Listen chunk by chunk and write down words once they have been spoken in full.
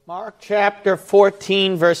Mark chapter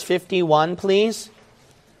 14, verse 51, please.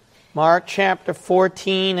 Mark chapter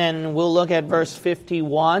 14, and we'll look at verse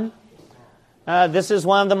 51. This is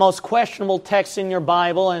one of the most questionable texts in your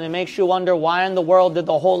Bible, and it makes you wonder why in the world did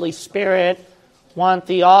the Holy Spirit want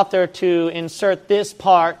the author to insert this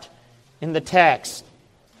part in the text.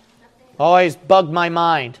 Always bugged my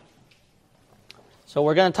mind. So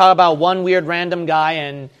we're going to talk about one weird random guy,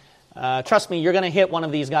 and trust me, you're going to hit one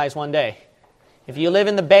of these guys one day. If you live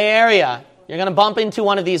in the Bay Area, you're going to bump into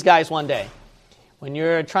one of these guys one day. When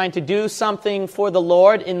you're trying to do something for the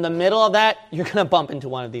Lord, in the middle of that, you're going to bump into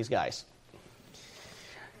one of these guys.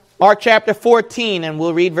 Mark chapter 14, and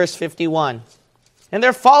we'll read verse 51. And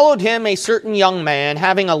there followed him a certain young man,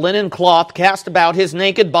 having a linen cloth cast about his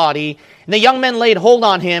naked body. And the young men laid hold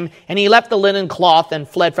on him, and he left the linen cloth and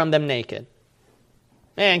fled from them naked.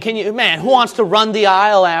 Man, who wants to run the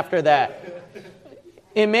aisle after that?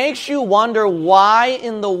 It makes you wonder why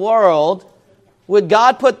in the world would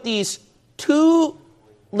God put these two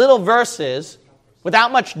little verses,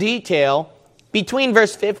 without much detail, between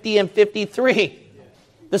verse 50 and 53.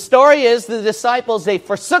 The story is the disciples, they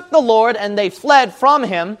forsook the Lord and they fled from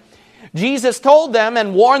Him. Jesus told them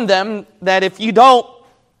and warned them that if you don't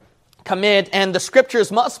commit, and the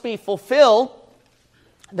Scriptures must be fulfilled,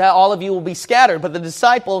 that all of you will be scattered. But the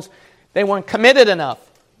disciples, they weren't committed enough.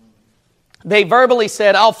 They verbally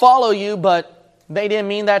said, I'll follow you, but they didn't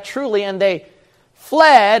mean that truly, and they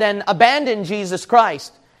fled and abandoned Jesus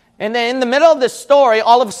Christ. And then in the middle of this story,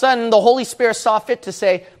 all of a sudden, the Holy Spirit saw fit to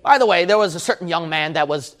say, by the way, there was a certain young man that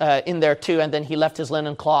was in there too, and then he left his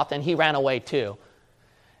linen cloth, and he ran away too.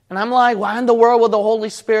 And I'm like, why in the world would the Holy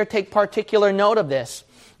Spirit take particular note of this?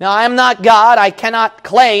 Now, I am not God. I cannot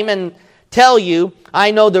claim and tell you I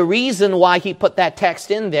know the reason why He put that text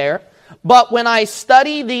in there. But when I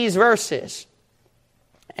study these verses,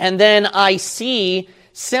 and then I see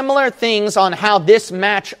similar things on how this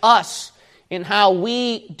match us in how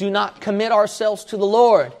we do not commit ourselves to the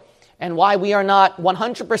Lord, and why we are not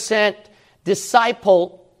 100%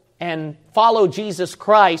 disciple and follow Jesus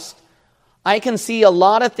Christ, I can see a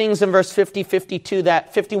lot of things in verse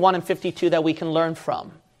 51 and 52 that we can learn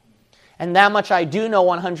from. And that much I do know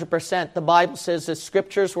 100%. The Bible says the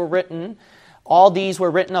Scriptures were written, all these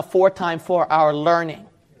were written aforetime for our learning.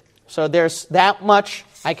 So there's that much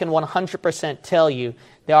I can 100% tell you.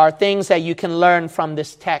 There are things that you can learn from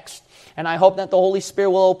this text. And I hope that the Holy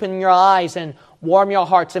Spirit will open your eyes and warm your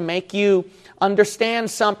hearts and make you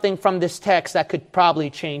understand something from this text that could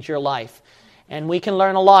probably change your life. And we can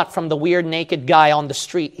learn a lot from the weird naked guy on the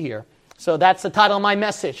street here. So that's the title of my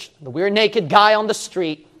message, The Weird Naked Guy on the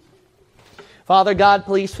Street. Father God,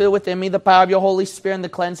 please fill within me the power of your Holy Spirit and the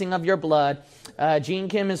cleansing of your blood. Gene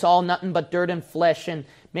Kim is all nothing but dirt and flesh, and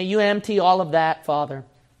may you empty all of that, Father.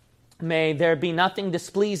 May there be nothing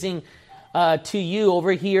displeasing to you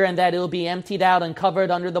over here, and that it will be emptied out and covered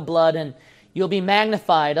under the blood, and you'll be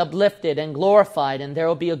magnified, uplifted, and glorified, and there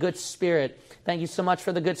will be a good spirit. Thank you so much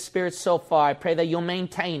for the good spirit so far. I pray that you'll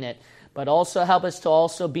maintain it, but also help us to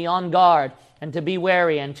also be on guard and to be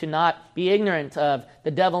wary and to not be ignorant of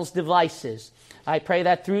the devil's devices. I pray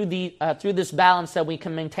that through this balance that we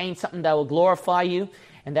can maintain something that will glorify you,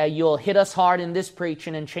 and that you'll hit us hard in this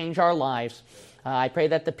preaching and change our lives. I pray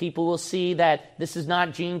that the people will see that this is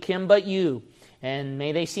not Gene Kim but you, and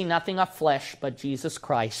may they see nothing of flesh but Jesus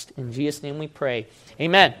Christ. In Jesus' name we pray.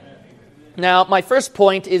 Amen. Now, my first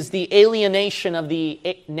point is the alienation of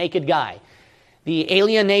the naked guy. The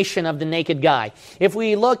alienation of the naked guy. If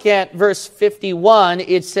we look at verse 51,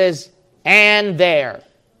 it says, and there.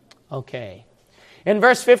 Okay. In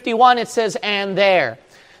verse 51, it says, and there.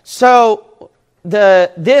 So,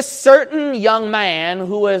 this certain young man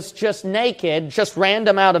who was just naked, just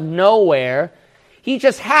random out of nowhere, he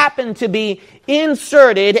just happened to be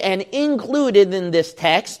inserted and included in this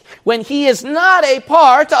text when he is not a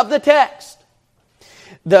part of the text.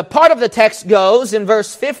 The part of the text goes in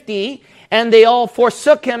verse 50, and they all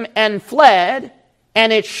forsook him and fled,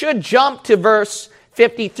 and it should jump to verse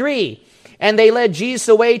 53. And they led Jesus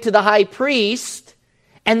away to the high priest,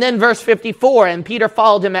 and then verse 54, and Peter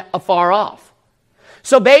followed him afar off.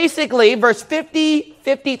 So basically, verse 50,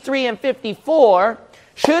 53, and 54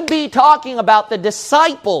 should be talking about the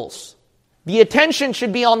disciples. The attention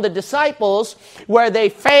should be on the disciples where they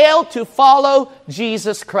failed to follow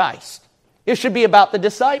Jesus Christ. It should be about the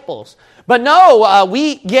disciples. But no,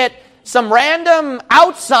 we get some random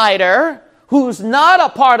outsider who's not a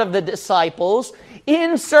part of the disciples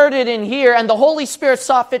inserted in here, and the Holy Spirit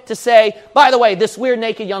saw fit to say, by the way, this weird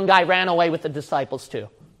naked young guy ran away with the disciples too.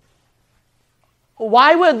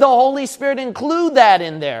 Why would the Holy Spirit include that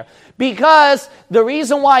in there? Because the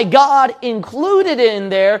reason why God included it in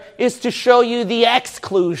there is to show you the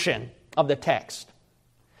exclusion of the text.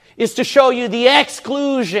 Is to show you the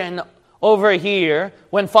exclusion over here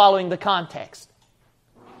when following the context.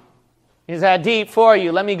 Is that deep for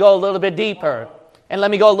you? Let me go a little bit deeper. And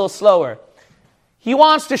let me go a little slower. He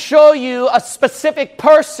wants to show you a specific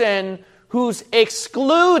person who's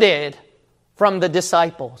excluded from the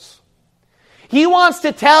disciples. He wants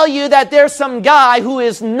to tell you that there's some guy who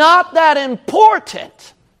is not that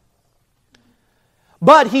important,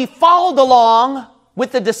 but he followed along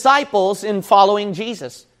with the disciples in following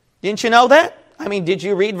Jesus. Didn't you know that? I mean, did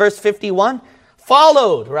you read verse 51?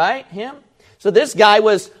 Followed, right? Him. So this guy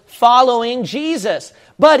was following Jesus,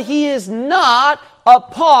 but he is not a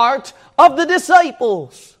part of the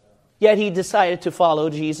disciples. Yet he decided to follow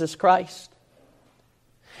Jesus Christ.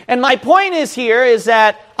 And my point is here is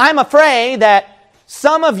that I'm afraid that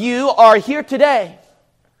some of you are here today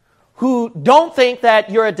who don't think that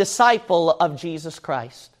you're a disciple of Jesus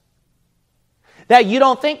Christ. That you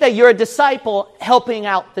don't think that you're a disciple helping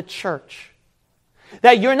out the church.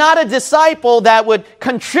 That you're not a disciple that would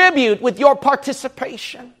contribute with your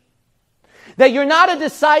participation. That you're not a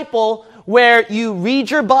disciple where you read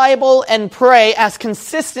your Bible and pray as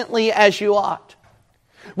consistently as you ought.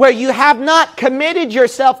 Where you have not committed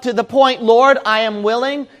yourself to the point, Lord, I am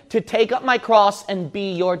willing to take up my cross and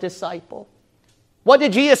be your disciple. What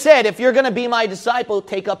did Jesus say? If you're going to be my disciple,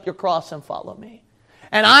 take up your cross and follow me.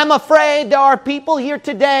 And I'm afraid there are people here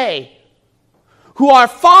today who are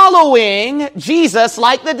following Jesus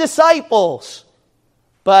like the disciples,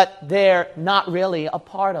 but they're not really a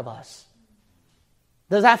part of us.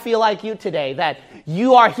 Does that feel like you today? That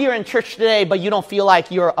you are here in church today, but you don't feel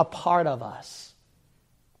like you're a part of us?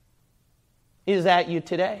 Is that you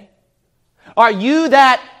today? Are you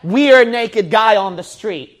that weird naked guy on the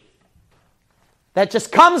street that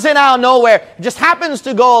just comes in out of nowhere, just happens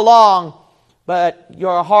to go along, but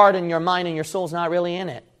your heart and your mind and your soul's not really in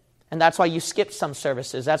it? And that's why you skip some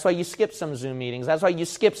services. That's why you skip some Zoom meetings. That's why you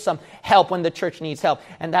skip some help when the church needs help.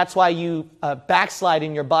 And that's why you backslide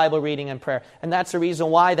in your Bible reading and prayer. And that's the reason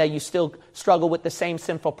why that you still struggle with the same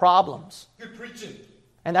sinful problems. Good preaching.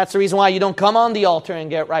 And that's the reason why you don't come on the altar and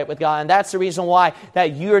get right with God. And that's the reason why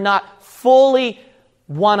that you're not fully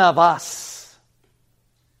one of us.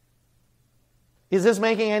 Is this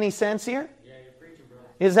making any sense here? Yeah, you're preaching, bro.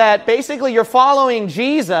 Is that basically you're following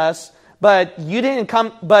Jesus, but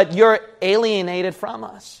you're alienated from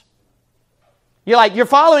us. You're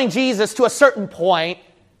following Jesus to a certain point,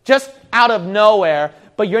 just out of nowhere,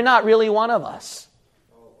 but you're not really one of us.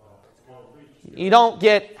 You don't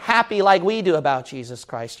get happy like we do about Jesus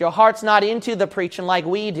Christ. Your heart's not into the preaching like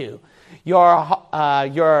we do. Your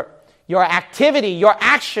activity, your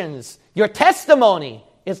actions, your testimony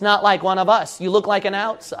is not like one of us. You look like an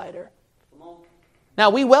outsider. Now,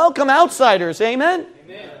 we welcome outsiders, amen?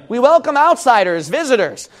 Amen. We welcome outsiders,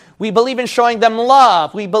 visitors. We believe in showing them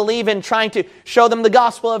love. We believe in trying to show them the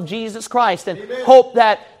gospel of Jesus Christ and hope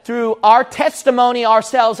that through our testimony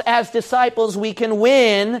ourselves as disciples, we can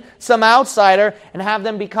win some outsider and have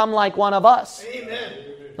them become like one of us. Amen.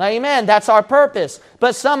 Amen. That's our purpose.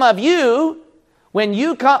 But some of you, when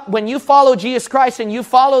you follow Jesus Christ and you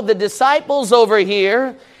follow the disciples over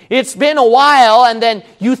here, it's been a while, and then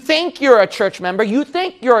you think you're a church member, you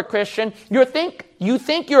think you're a Christian, you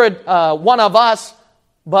think you're one of us,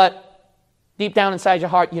 but deep down inside your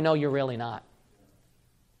heart, you know you're really not.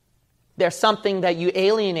 There's something that you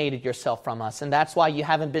alienated yourself from us, and that's why you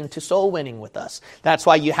haven't been to soul winning with us. That's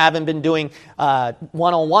why you haven't been doing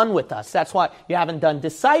one-on-one with us. That's why you haven't done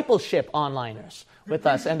discipleship onliners with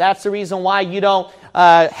us. And that's the reason why you don't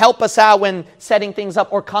help us out when setting things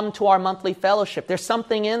up or come to our monthly fellowship. There's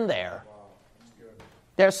something in there.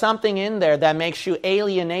 There's something in there that makes you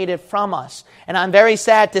alienated from us. And I'm very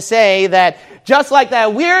sad to say that just like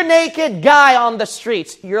that weird naked guy on the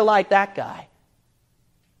streets, you're like that guy.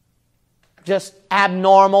 Just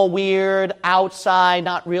abnormal, weird, outside,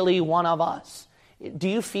 not really one of us. Do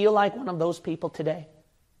you feel like one of those people today?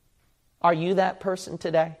 Are you that person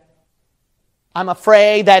today? I'm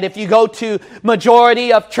afraid that if you go to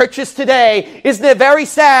majority of churches today, isn't it very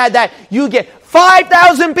sad that you get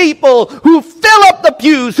 5,000 people who fill up the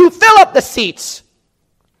pews, who fill up the seats,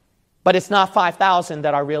 but it's not 5,000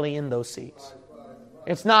 that are really in those seats.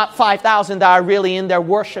 It's not 5,000 that are really in there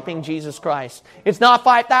worshiping Jesus Christ. It's not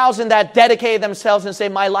 5,000 that dedicate themselves and say,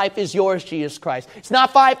 my life is yours, Jesus Christ. It's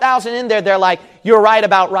not 5,000 in there. They're like, you're right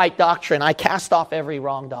about right doctrine. I cast off every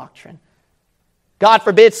wrong doctrine. God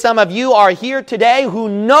forbid some of you are here today who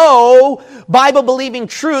know Bible-believing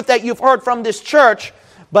truth that you've heard from this church,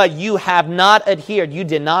 but you have not adhered. You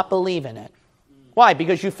did not believe in it. Why?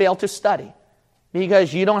 Because you failed to study.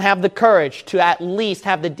 Because you don't have the courage to at least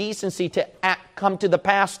have the decency to come to the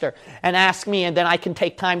pastor and ask me, and then I can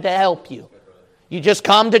take time to help you. You just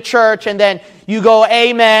come to church and then you go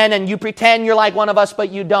amen and you pretend you're like one of us,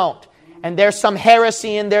 but you don't. And there's some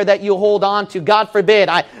heresy in there that you hold on to. God forbid.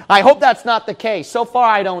 I hope that's not the case. So far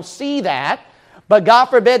I don't see that. But God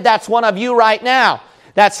forbid that's one of you right now.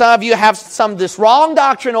 That some of you have this wrong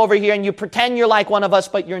doctrine over here and you pretend you're like one of us,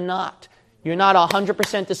 but you're not. You're not a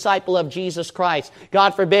 100% disciple of Jesus Christ.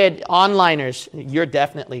 God forbid, onliners, you're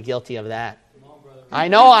definitely guilty of that. I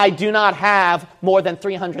know I do not have more than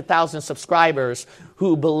 300,000 subscribers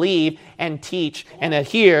who believe and teach and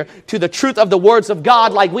adhere to the truth of the words of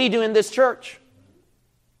God like we do in this church.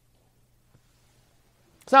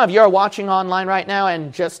 Some of you are watching online right now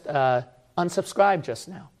and just unsubscribed just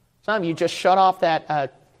now. Some of you just shut off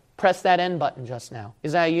that, press that end button just now.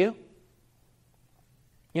 Is that you?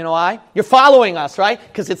 You know why? You're following us, right?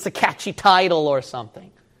 Because it's a catchy title or something.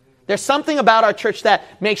 There's something about our church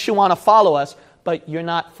that makes you want to follow us, but you're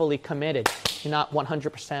not fully committed. You're not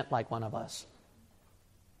 100% like one of us.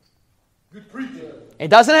 Good preaching. It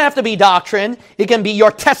doesn't have to be doctrine. It can be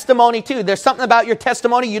your testimony too. There's something about your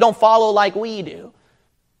testimony you don't follow like we do.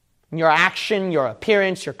 Your action, your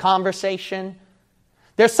appearance, your conversation.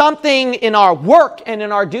 There's something in our work and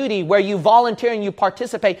in our duty where you volunteer and you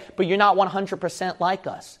participate, but you're not 100% like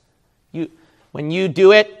us. When you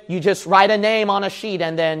do it, you just write a name on a sheet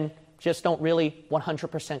and then just don't really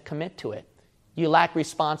 100% commit to it. You lack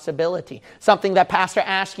responsibility. Something that pastor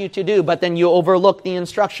asks you to do, but then you overlook the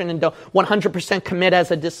instruction and don't 100% commit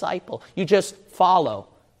as a disciple. You just follow.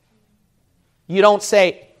 You don't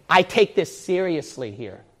say, I take this seriously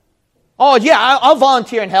here. Oh, yeah, I'll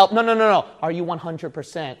volunteer and help. No. Are you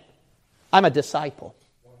 100%? I'm a disciple.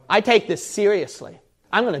 I take this seriously.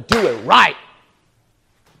 I'm going to do it right.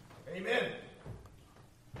 Amen.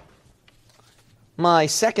 My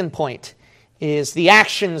second point is the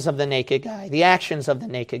actions of the naked guy. The actions of the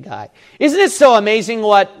naked guy. Isn't it so amazing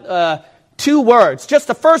what 2 words, just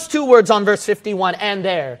the first 2 words on verse 51 and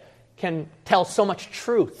there, can tell so much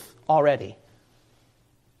truth already?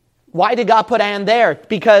 Why did God put and there?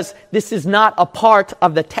 Because this is not a part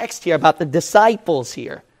of the text here about the disciples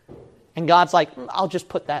here. And God's like, I'll just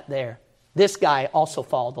put that there. This guy also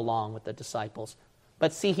followed along with the disciples.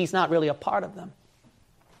 But see, he's not really a part of them.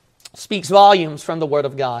 Speaks volumes from the Word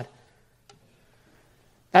of God.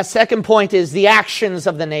 That second point is the actions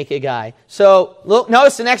of the naked guy. So look,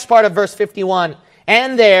 notice the next part of verse 51.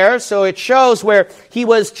 And there, so it shows where he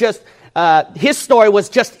was just, his story was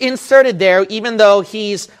just inserted there, even though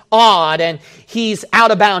he's odd and he's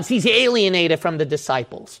out of bounds. He's alienated from the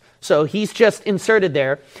disciples. So he's just inserted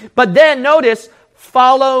there. But then notice,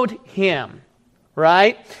 followed him,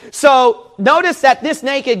 right? So notice that this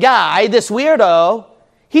naked guy, this weirdo,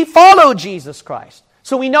 he followed Jesus Christ.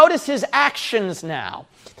 So we notice his actions now.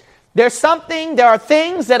 There are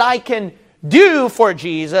things that I can do for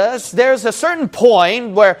Jesus. There's a certain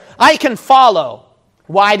point where I can follow.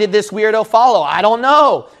 Why did this weirdo follow? I don't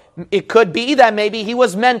know. It could be that maybe he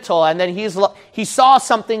was mental and then he saw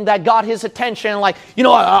something that got his attention, like,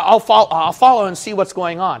 I'll follow and see what's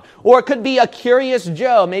going on. Or it could be a curious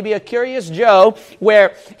Joe,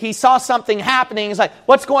 where he saw something happening. He's like,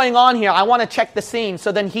 what's going on here? I want to check the scene.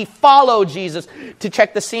 So then he followed Jesus to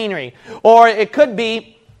check the scenery. Or it could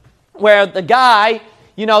be where the guy,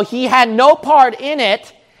 he had no part in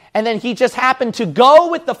it, and then he just happened to go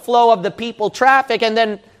with the flow of the people traffic, and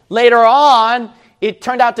then later on, it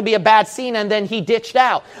turned out to be a bad scene, and then he ditched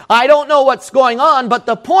out. I don't know what's going on, but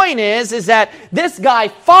the point is that this guy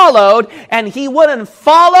followed, and he wouldn't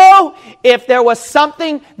follow if there was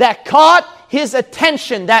something that caught his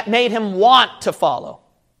attention that made him want to follow.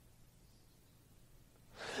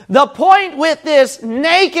 The point with this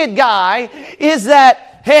naked guy is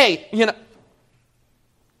that, hey,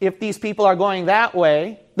 if these people are going that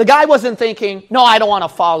way, the guy wasn't thinking, no, I don't want to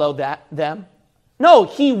follow them. No,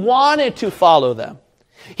 he wanted to follow them.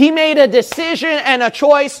 He made a decision and a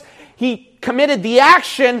choice. He committed the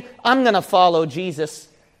action, I'm going to follow Jesus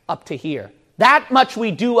up to here. That much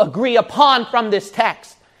we do agree upon from this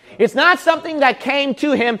text. It's not something that came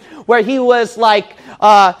to him where he was like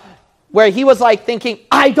thinking,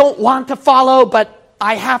 I don't want to follow, but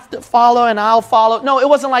I have to follow and I'll follow. No, it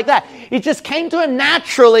wasn't like that. It just came to him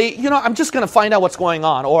naturally, I'm just going to find out what's going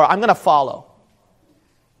on, or I'm going to follow.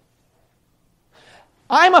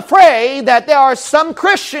 I'm afraid that there are some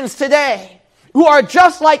Christians today who are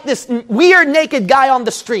just like this weird naked guy on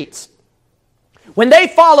the streets. When they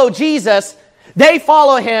follow Jesus, They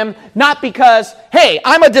follow him not because, hey,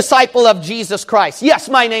 I'm a disciple of Jesus Christ. Yes,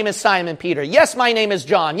 my name is Simon Peter. Yes, my name is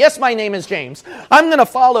John. Yes, my name is James. I'm going to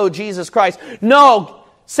follow Jesus Christ. No,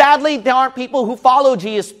 sadly, there aren't people who follow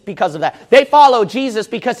Jesus because of that. They follow Jesus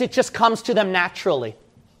because it just comes to them naturally.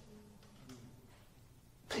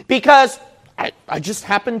 Because I just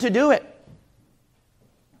happen to do it.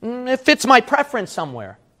 It fits my preference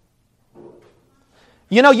somewhere.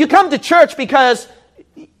 You know, you come to church because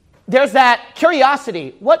there's that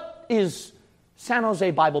curiosity. What is San Jose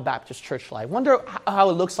Bible Baptist Church like? Wonder how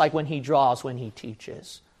it looks like when he draws, when he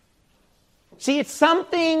teaches. See, it's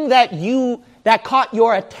something that caught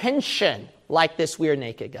your attention, like this weird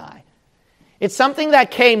naked guy. It's something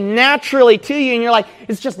that came naturally to you, and you're like,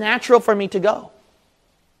 it's just natural for me to go.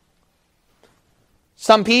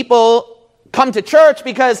 Some people come to church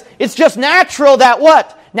because it's just natural that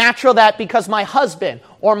what? Natural that because my husband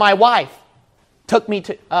or my wife took me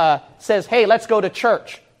to, says, hey, let's go to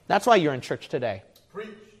church. That's why you're in church today. Preach.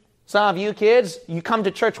 Some of you kids, you come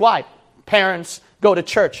to church, why? Parents go to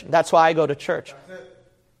church. That's why I go to church.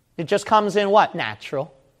 It just comes in what?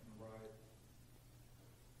 Natural.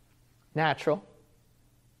 Natural.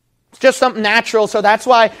 It's just something natural, so that's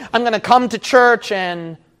why I'm going to come to church.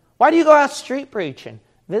 And why do you go out street preaching?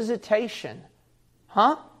 Visitation.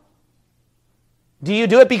 Huh? Do you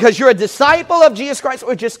do it because you're a disciple of Jesus Christ,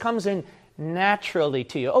 or it just comes in naturally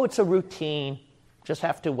to you? Oh, it's a routine. Just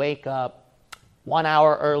have to wake up 1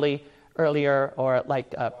 hour earlier, or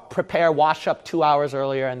like prepare, wash up 2 hours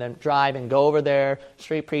earlier, and then drive and go over there,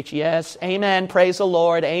 street preach. Yes, amen, praise the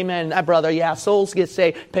Lord, amen. Brother, yeah, souls get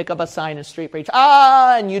saved, pick up a sign and street preach.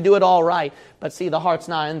 And you do it all right. But see, the heart's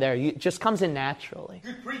not in there. It just comes in naturally.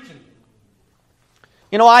 Good preaching.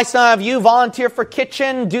 You know why some of you volunteer for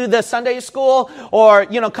kitchen, do the Sunday school, or,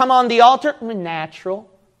 come on the altar? Natural.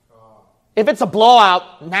 If it's a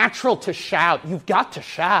blowout, natural to shout. You've got to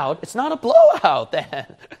shout. It's not a blowout then.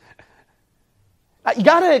 You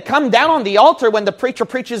got to come down on the altar when the preacher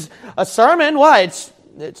preaches a sermon. Why?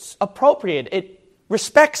 It's appropriate. It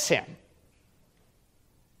respects him.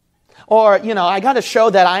 Or, I got to show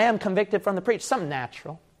that I am convicted from the preach. Something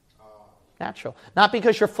natural. Natural. Not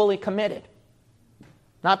because you're fully committed.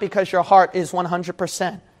 Not because your heart is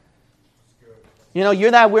 100%.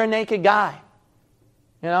 You're that weird naked guy.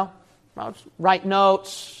 I'll write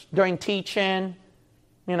notes during teaching.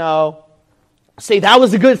 Say, that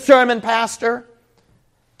was a good sermon, Pastor.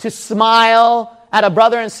 To smile at a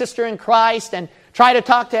brother and sister in Christ and try to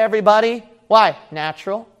talk to everybody. Why?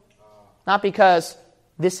 Natural. Not because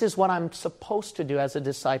this is what I'm supposed to do as a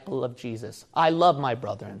disciple of Jesus. I love my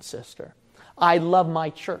brother and sister. I love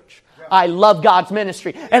my church. I love God's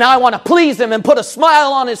ministry. And I want to please Him and put a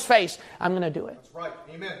smile on His face. I'm going to do it. That's right.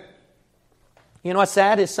 Amen. You know what's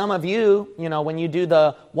sad is some of you, when you do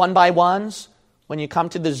the one-by-ones, when you come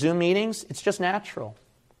to the Zoom meetings, it's just natural.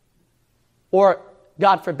 Or,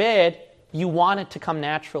 God forbid, you want it to come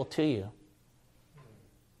natural to you.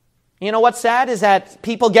 You know what's sad is that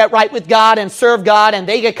people get right with God and serve God and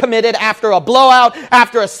they get committed after a blowout,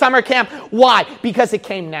 after a summer camp. Why? Because it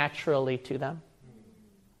came naturally to them.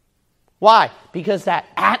 Why? Because that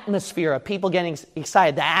atmosphere of people getting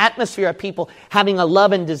excited, the atmosphere of people having a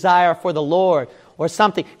love and desire for the Lord or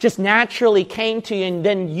something just naturally came to you, and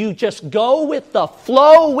then you just go with the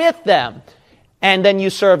flow with them, and then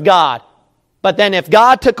you serve God. But then if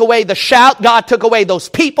God took away the shout, God took away those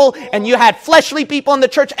people, and you had fleshly people in the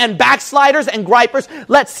church and backsliders and gripers,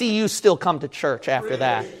 let's see you still come to church after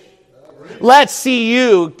that. Let's see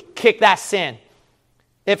you kick that sin.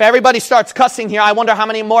 If everybody starts cussing here, I wonder how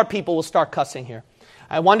many more people will start cussing here.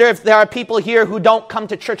 I wonder if there are people here who don't come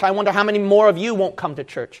to church. I wonder how many more of you won't come to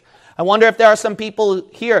church. I wonder if there are some people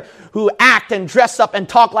here who act and dress up and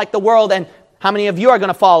talk like the world, and how many of you are going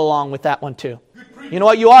to follow along with that one too? You know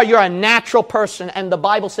what you are? You're a natural person, and the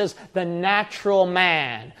Bible says, the natural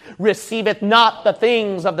man receiveth not the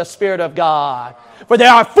things of the Spirit of God. For they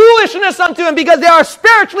are foolishness unto him, because they are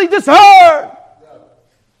spiritually discerned.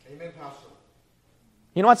 Amen, Pastor.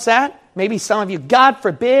 You know what's sad? Maybe some of you, God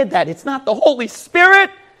forbid that it's not the Holy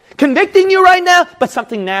Spirit convicting you right now, but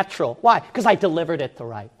something natural. Why? Because I delivered it the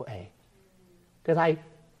right way. Because I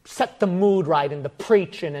set the mood right in the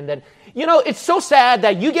preaching, and then, it's so sad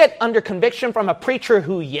that you get under conviction from a preacher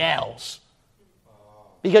who yells.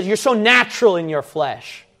 Because you're so natural in your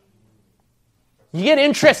flesh. You get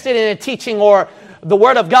interested in a teaching or the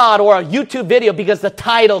Word of God or a YouTube video because the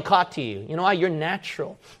title caught to you. You know why? You're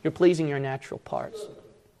natural. You're pleasing your natural parts.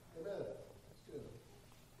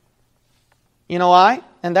 You know why?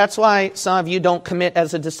 And that's why some of you don't commit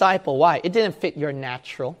as a disciple. Why? It didn't fit your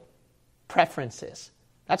natural preferences.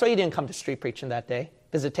 That's why you didn't come to street preaching that day,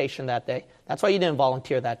 visitation that day. That's why you didn't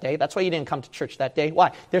volunteer that day. That's why you didn't come to church that day.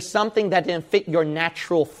 Why? There's something that didn't fit your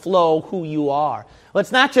natural flow, who you are. Well,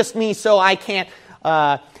 it's not just me, so I can't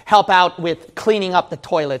help out with cleaning up the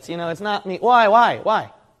toilets. It's not me. Why?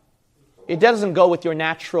 It doesn't go with your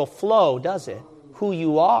natural flow, does it? Who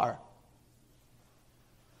you are.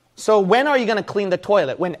 So when are you going to clean the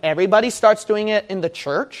toilet? When everybody starts doing it in the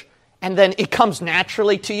church, and then it comes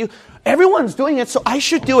naturally to you? Everyone's doing it, so I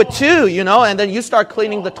should do it too, and then you start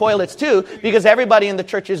cleaning the toilets too, because everybody in the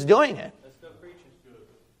church is doing it.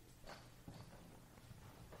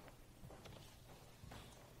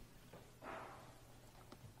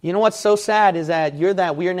 You know what's so sad is that you're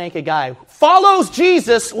that weird naked guy who follows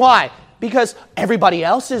Jesus. Why? Because everybody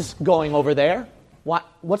else is going over there.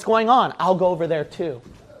 What's going on? I'll go over there too.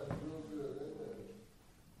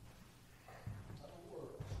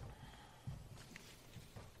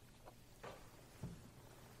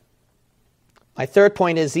 My third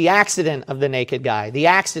point is the accident of the naked guy. The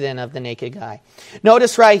accident of the naked guy.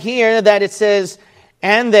 Notice right here that it says,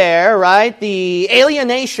 and there, right, the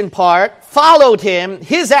alienation part followed him,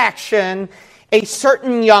 his action, a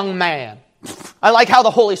certain young man. I like how the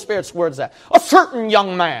Holy Spirit words that. A certain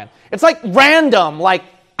young man. It's like random, like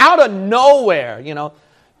out of nowhere,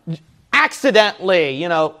 accidentally,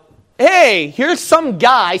 hey, here's some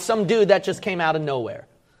guy, some dude that just came out of nowhere.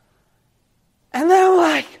 And then I'm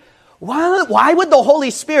like, why would the Holy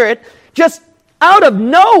Spirit just out of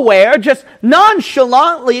nowhere, just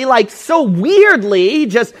nonchalantly, like so weirdly,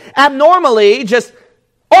 just abnormally, just,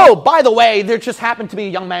 oh, by the way, there just happened to be a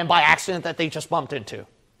young man by accident that they just bumped into?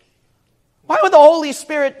 Why would the Holy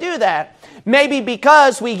Spirit do that? Maybe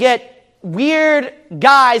because we get weird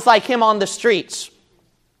guys like him on the streets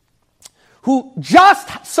who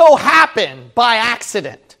just so happen by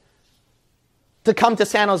accident to come to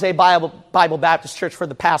San Jose Bible Baptist Church for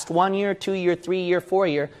the past 1 year, 2 year, 3 year, 4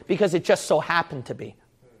 year, because it just so happened to be.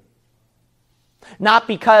 Not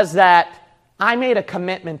because that I made a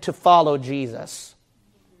commitment to follow Jesus.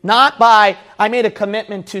 Not by I made a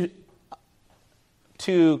commitment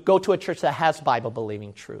to go to a church that has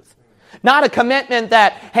Bible-believing truth. Not a commitment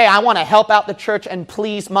that, hey, I want to help out the church and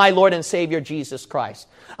please my Lord and Savior Jesus Christ.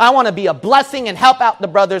 I want to be a blessing and help out the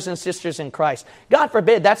brothers and sisters in Christ. God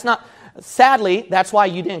forbid, that's not... Sadly, that's why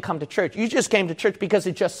you didn't come to church. You just came to church because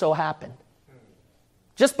it just so happened.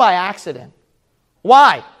 Just by accident.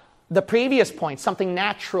 Why? The previous point, something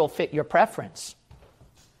natural fit your preference.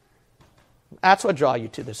 That's what drew you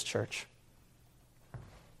to this church.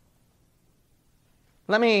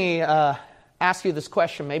 Let me ask you this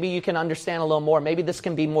question. Maybe you can understand a little more. Maybe this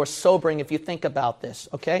can be more sobering if you think about this,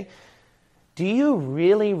 okay? Do you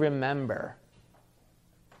really remember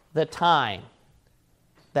the time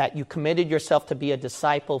that you committed yourself to be a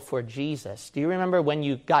disciple for Jesus? Do you remember when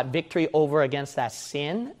you got victory over against that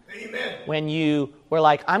sin? Amen. When you were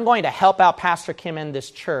like, I'm going to help out Pastor Kim in this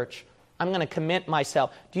church. I'm going to commit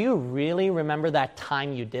myself. Do you really remember that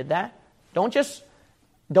time you did that? Don't just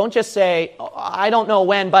say, oh, I don't know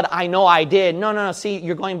when, but I know I did. No. See,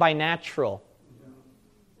 you're going by natural.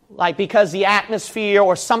 Like because the atmosphere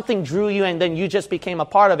or something drew you and then you just became a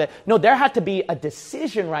part of it. No, there had to be a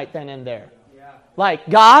decision right then and there. Like,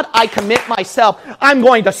 God, I commit myself. I'm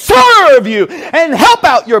going to serve you and help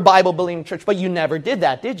out your Bible-believing church. But you never did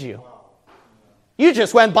that, did you? You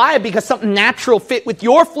just went by it because something natural fit with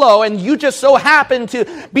your flow, and you just so happened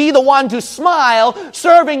to be the one to smile,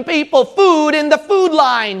 serving people food in the food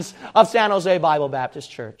lines of San Jose Bible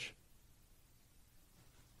Baptist Church.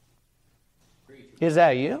 Is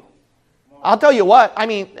that you? I'll tell you what. I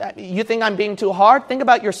mean, you think I'm being too hard? Think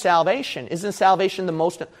about your salvation. Isn't salvation the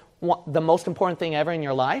most important thing ever in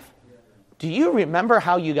your life? Do you remember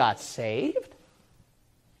how you got saved?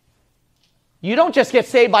 You don't just get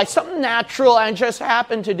saved by something natural and just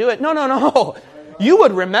happen to do it. No. You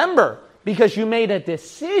would remember because you made a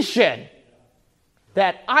decision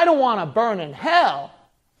that I don't want to burn in hell.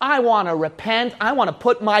 I want to repent. I want to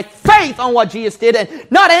put my faith on what Jesus did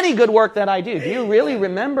and not any good work that I do. Do you really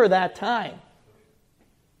remember that time?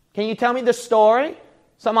 Can you tell me the story?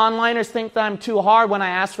 Some onliners think that I'm too hard when I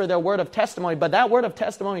ask for their word of testimony, but that word of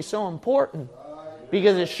testimony is so important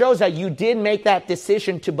because it shows that you did make that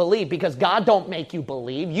decision to believe, because God don't make you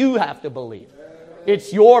believe. You have to believe.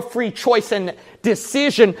 It's your free choice and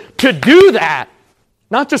decision to do that.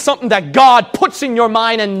 Not just something that God puts in your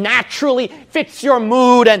mind and naturally fits your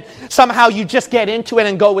mood and somehow you just get into it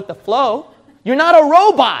and go with the flow. You're not a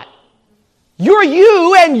robot. You're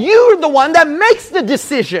you, and you're the one that makes the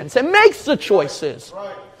decisions and makes the choices.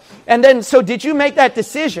 Right. And then, so did you make that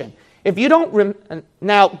decision? If you don't,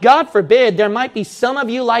 now, God forbid, there might be some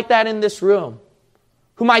of you like that in this room.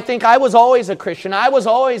 who might think I was always a Christian, I was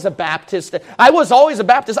always a Baptist,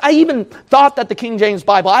 I even thought that the King James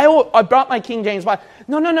Bible, I brought my King James Bible.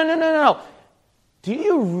 No. Do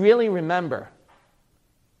you really remember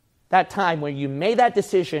that time where you made that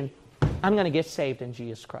decision, I'm going to get saved in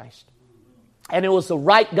Jesus Christ? And it was the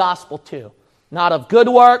right gospel too. Not of good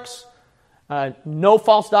works, no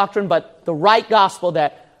false doctrine, but the right gospel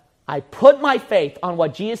that I put my faith on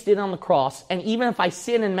what Jesus did on the cross, and even if I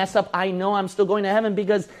sin and mess up, I know I'm still going to heaven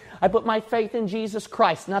because I put my faith in Jesus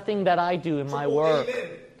Christ, nothing that I do in my work.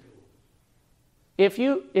 If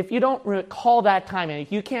you don't recall that time, and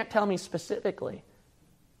if you can't tell me specifically,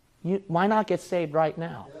 why not get saved right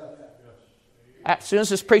now? As soon as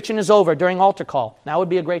this preaching is over, during altar call, that would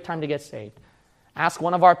be a great time to get saved. Ask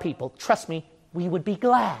one of our people. Trust me, we would be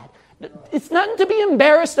glad. It's nothing to be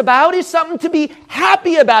embarrassed about. It's something to be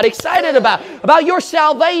happy about, excited about your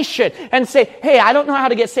salvation. And say, hey, I don't know how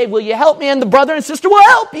to get saved. Will you help me? And the brother and sister will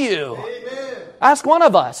help you. Amen. Ask one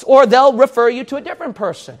of us. Or they'll refer you to a different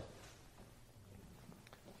person.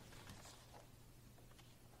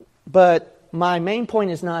 But my main point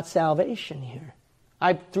is not salvation here.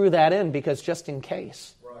 I threw that in because just in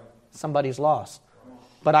case somebody's lost.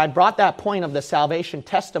 But I brought that point of the salvation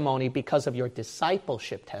testimony because of your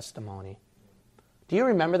discipleship testimony. Do you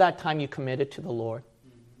remember that time you committed to the Lord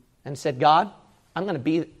and said, God, I'm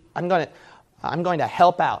going to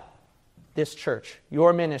help out this church,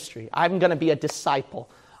 your ministry. I'm going to be a disciple.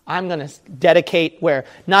 I'm going to dedicate where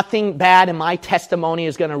nothing bad in my testimony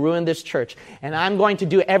is going to ruin this church. And I'm going to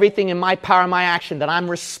do everything in my power and my action that I'm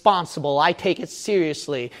responsible. I take it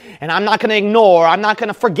seriously. And I'm not going to ignore. I'm not going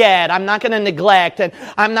to forget. I'm not going to neglect. And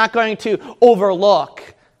I'm not going to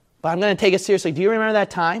overlook. But I'm going to take it seriously. Do you remember that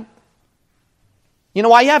time? You know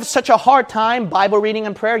why you have such a hard time Bible reading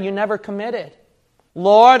and prayer? You never committed.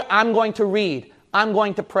 Lord, I'm going to read. I'm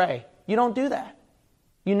going to pray. You don't do that.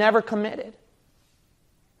 You never committed.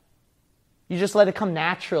 You just let it come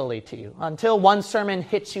naturally to you. Until one sermon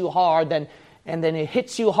hits you hard, and then it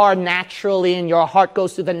hits you hard naturally, and your heart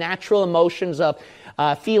goes through the natural emotions of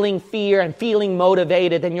feeling fear and feeling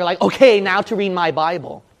motivated, and you're like, okay, now to read my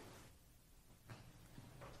Bible.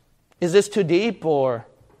 Is this too deep, or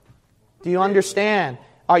do you understand?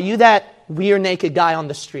 Are you that rear naked guy on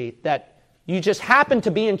the street that you just happen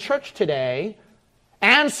to be in church today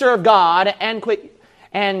and serve God and quit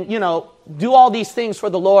and, do all these things for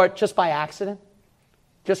the Lord just by accident?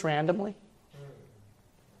 Just randomly?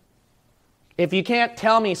 If you can't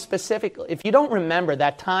tell me specifically, if you don't remember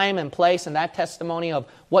that time and place and that testimony of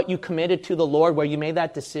what you committed to the Lord where you made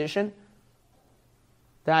that decision,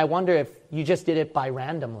 then I wonder if you just did it by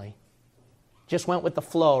randomly. Just went with the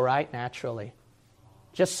flow, right? Naturally.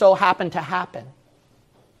 Just so happened to happen.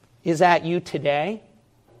 Is that you today?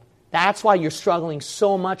 That's why you're struggling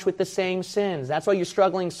so much with the same sins. That's why you're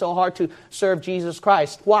struggling so hard to serve Jesus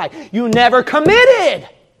Christ. Why? You never committed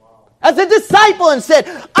as a disciple and said,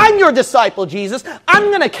 I'm your disciple, Jesus. I'm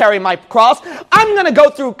going to carry my cross. I'm going to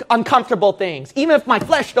go through uncomfortable things. Even if my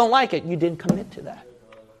flesh don't like it. You didn't commit to that.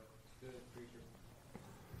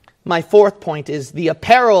 My fourth point is the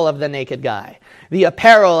apparel of the naked guy. The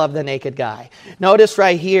apparel of the naked guy. Notice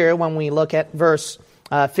right here when we look at verse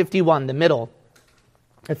 51, the middle.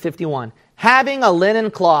 At 51, having a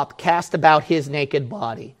linen cloth cast about his naked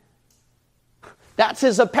body. That's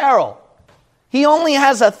his apparel. He only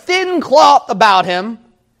has a thin cloth about him.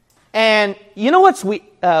 And you know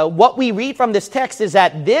what we read from this text is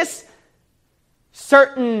that this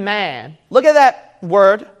certain man, look at that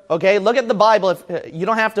word, okay? Look at the Bible. If you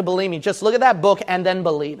don't have to believe me. Just look at that book and then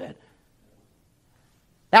believe it.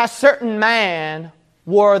 That certain man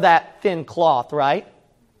wore that thin cloth, right?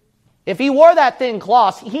 If he wore that thin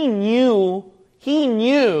cloth, he knew,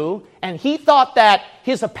 and he thought that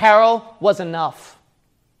his apparel was enough.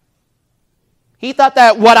 He thought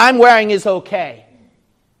that what I'm wearing is okay.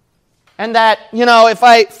 And that, if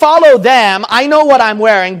I follow them, I know what I'm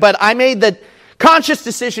wearing, but I made the conscious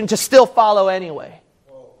decision to still follow anyway.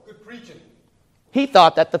 Whoa, good preaching. He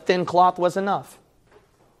thought that the thin cloth was enough.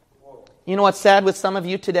 Whoa. You know what's sad with some of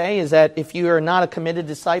you today is that if you are not a committed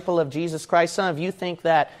disciple of Jesus Christ, some of you think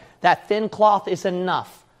that thin cloth is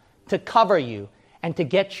enough to cover you and to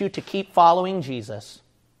get you to keep following Jesus.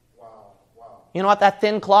 Wow. You know what that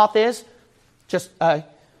thin cloth is? Just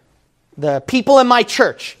the people in my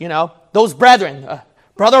church, those brethren.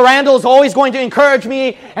 Brother Randall is always going to encourage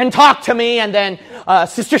me and talk to me. And then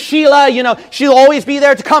Sister Sheila, she'll always be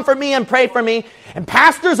there to comfort me and pray for me. And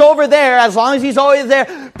pastor's over there, as long as he's always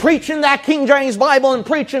there, preaching that King James Bible and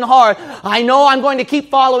preaching hard. I know I'm going to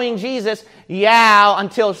keep following Jesus. Yeah,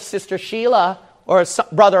 until Sister Sheila or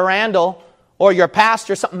Brother Randall or your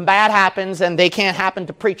pastor, something bad happens and they can't happen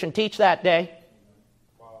to preach and teach that day.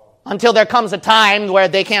 Until there comes a time where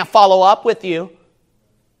they can't follow up with you.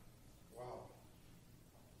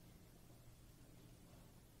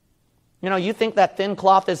 You know, you think that thin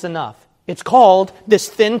cloth is enough. It's called, this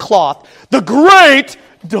thin cloth, the great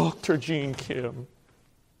Dr. Gene Kim.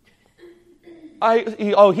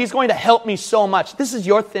 He's going to help me so much. This is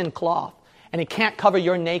your thin cloth, and it can't cover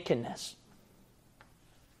your nakedness.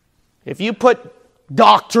 If you put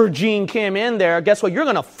Dr. Gene Kim in there, guess what? You're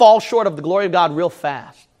going to fall short of the glory of God real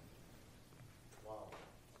fast.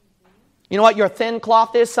 You know what your thin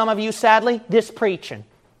cloth is, some of you, sadly? This preaching.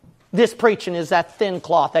 This preaching is that thin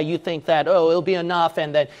cloth that you think that, it'll be enough,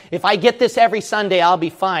 and that if I get this every Sunday, I'll be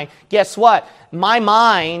fine. Guess what? My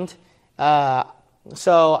mind,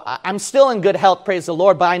 so I'm still in good health, praise the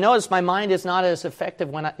Lord, but I notice my mind is not as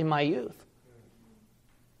effective in my youth.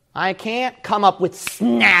 I can't come up with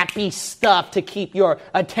snappy stuff to keep your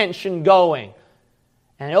attention going.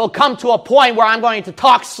 And it'll come to a point where I'm going to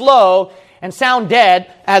talk slow and sound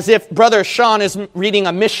dead, as if Brother Sean is reading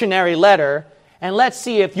a missionary letter. And let's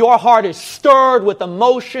see if your heart is stirred with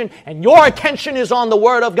emotion and your attention is on the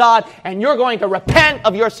Word of God and you're going to repent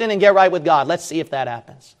of your sin and get right with God. Let's see if that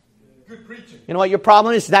happens. Good preaching. You know what your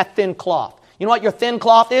problem is? That thin cloth. You know what your thin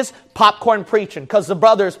cloth is? Popcorn preaching, because the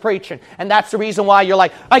brother is preaching. And that's the reason why you're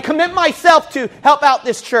like, I commit myself to help out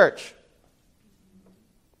this church.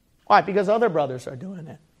 Why? Because other brothers are doing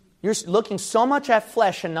it. You're looking so much at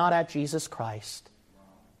flesh and not at Jesus Christ.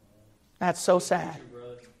 That's so sad.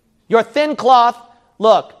 Your thin cloth,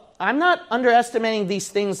 look, I'm not underestimating these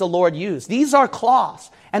things the Lord used. These are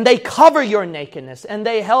cloths, and they cover your nakedness, and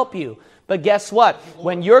they help you. But guess what?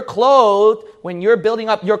 When you're clothed, when you're building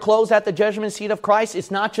up your clothes at the judgment seat of Christ,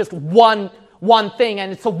 it's not just one thing,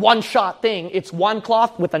 and it's a one-shot thing. It's one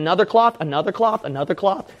cloth with another cloth, another cloth, another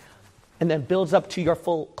cloth, and then builds up to your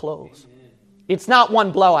full clothes. It's not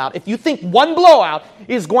one blowout. If you think one blowout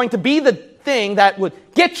is going to be the thing that would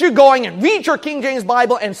get you going and read your King James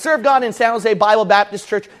Bible and serve God in San Jose Bible Baptist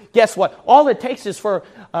Church, guess what? All it takes is for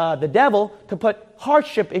the devil to put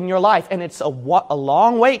hardship in your life, and it's a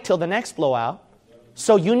long wait till the next blowout.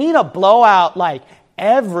 So you need a blowout like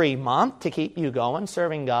every month to keep you going,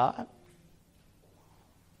 serving God.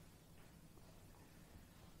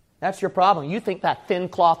 That's your problem. You think that thin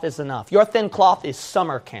cloth is enough. Your thin cloth is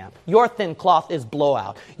summer camp. Your thin cloth is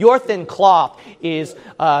blowout. Your thin cloth is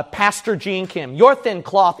Pastor Gene Kim. Your thin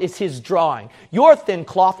cloth is his drawing. Your thin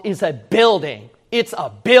cloth is a building. It's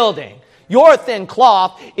a building. Your thin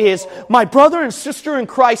cloth is my brother and sister in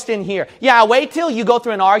Christ in here. Yeah, wait till you go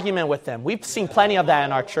through an argument with them. We've seen plenty of that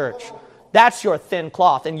in our church. That's your thin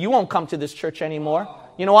cloth, and you won't come to this church anymore.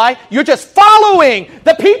 You know why? You're just following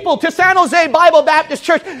the people to San Jose Bible Baptist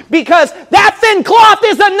Church because that thin cloth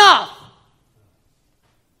is enough.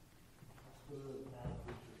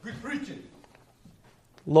 Good preaching.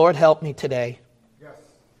 Lord, help me today. Yes.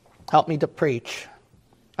 Help me to preach.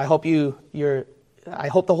 I hope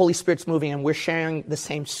the Holy Spirit's moving and we're sharing the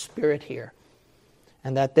same Spirit here.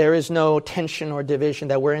 And that there is no tension or division,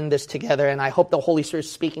 that we're in this together. And I hope the Holy Spirit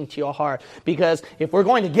is speaking to your heart. Because if we're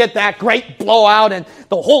going to get that great blowout and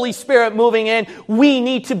the Holy Spirit moving in, we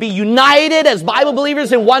need to be united as Bible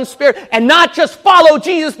believers in one Spirit and not just follow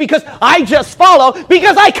Jesus because I just follow,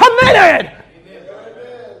 because I committed.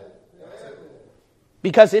 Amen.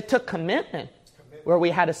 Because it took commitment where we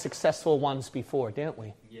had a successful ones before, didn't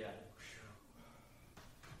we? Yeah.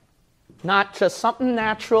 Not just something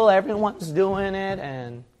natural, everyone's doing it,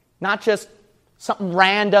 and not just something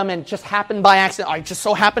random and just happened by accident. I just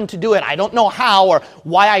so happened to do it. I don't know how or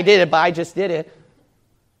why I did it, but I just did it.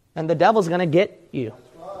 And the devil's going to get you.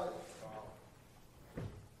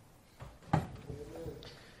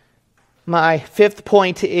 My fifth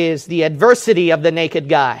point is the adversity of the naked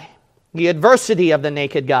guy. The adversity of the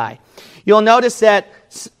naked guy. You'll notice that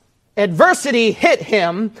adversity hit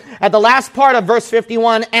him at the last part of verse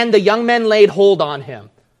 51, and the young men laid hold on him.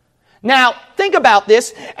 Now, think about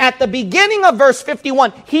this. At the beginning of verse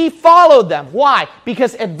 51, he followed them. Why?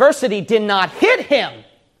 Because adversity did not hit him.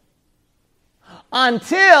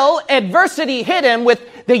 Until adversity hit him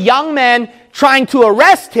with the young men trying to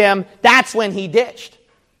arrest him, that's when he ditched.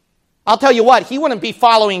 I'll tell you what, he wouldn't be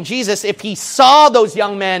following Jesus if he saw those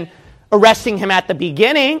young men arresting him at the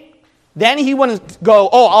beginning. Then he wouldn't go,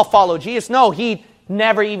 I'll follow Jesus. No, he'd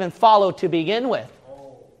never even follow to begin with.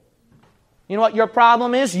 You know what your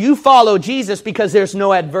problem is? You follow Jesus because there's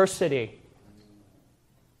no adversity.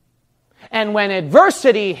 And when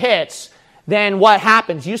adversity hits, then what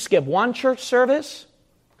happens? You skip one church service,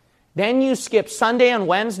 then you skip Sunday and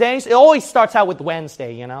Wednesdays. It always starts out with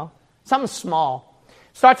Wednesday, something small.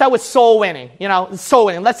 Starts out with soul winning. Soul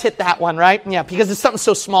winning. Let's hit that one, right? Yeah, because it's something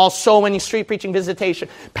so small. Soul winning, street preaching, visitation.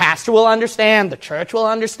 Pastor will understand. The church will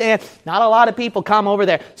understand. Not a lot of people come over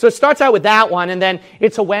there. So it starts out with that one, and then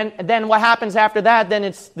then what happens after that? Then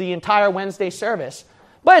it's the entire Wednesday service.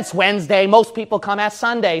 But it's Wednesday. Most people come at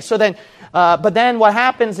Sunday. So then, but then what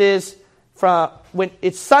happens is when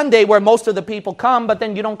it's Sunday where most of the people come, but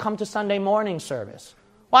then you don't come to Sunday morning service.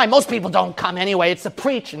 Why? Most people don't come anyway. It's the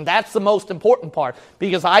preaching. That's the most important part.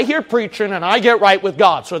 Because I hear preaching and I get right with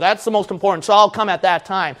God. So that's the most important. So I'll come at that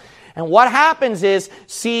time. And what happens is,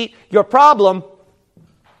 see, your problem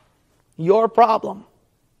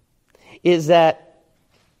is that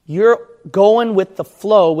you're going with the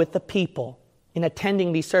flow with the people in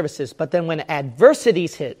attending these services. But then when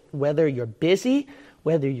adversities hit, whether you're busy,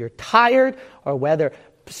 whether you're tired, or whether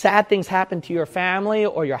sad things happen to your family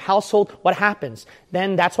or your household, what happens?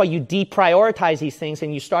 Then that's why you deprioritize these things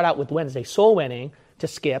and you start out with Wednesday soul winning to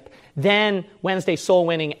skip, then Wednesday soul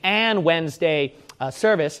winning and Wednesday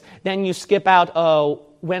service, then you skip out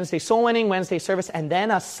Wednesday soul winning, Wednesday service, and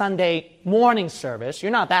then a Sunday morning service.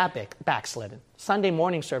 You're not that backslidden. Sunday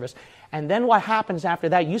morning service. And then what happens after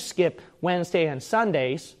that? You skip Wednesday and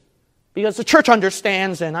Sundays because the church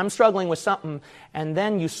understands and I'm struggling with something. And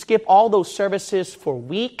then you skip all those services for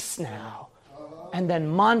weeks now. And then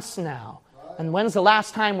months now. And when's the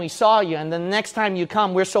last time we saw you? And the next time you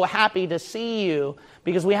come, we're so happy to see you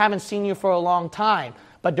because we haven't seen you for a long time.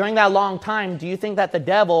 But during that long time, do you think that the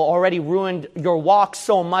devil already ruined your walk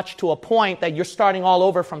so much to a point that you're starting all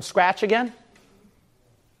over from scratch again?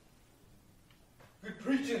 Good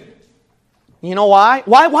preaching. You know why?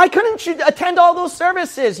 Why couldn't you attend all those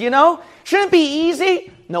services, Shouldn't it be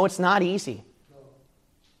easy? No, it's not easy.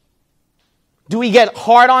 Do we get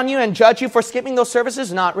hard on you and judge you for skipping those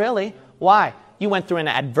services? Not really. Why? You went through an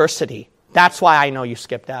adversity. That's why I know you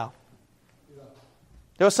skipped out.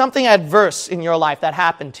 There was something adverse in your life that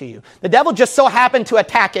happened to you. The devil just so happened to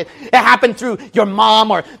attack it. It happened through your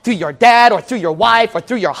mom or through your dad or through your wife or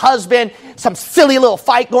through your husband. Some silly little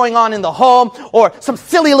fight going on in the home or some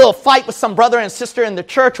silly little fight with some brother and sister in the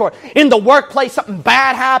church or in the workplace. Something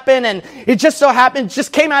bad happened and it just so happened,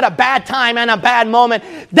 just came at a bad time and a bad moment.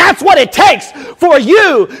 That's what it takes for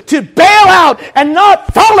you to bail out and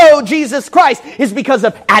not follow Jesus Christ is because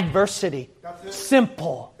of adversity. That's it.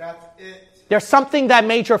 Simple. That's it. There's something that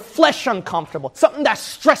made your flesh uncomfortable. Something that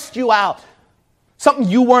stressed you out. Something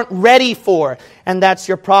you weren't ready for. And that's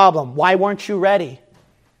your problem. Why weren't you ready?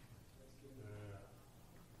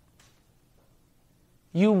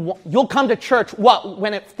 You'll come to church,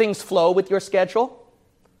 when things flow with your schedule?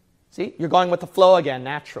 See, you're going with the flow again,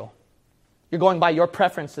 natural. You're going by your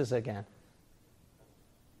preferences again.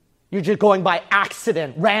 You're just going by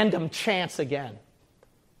accident, random chance again.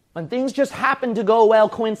 When things just happen to go well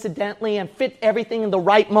coincidentally and fit everything in the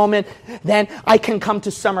right moment, then I can come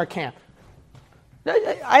to summer camp.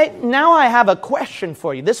 Now I have a question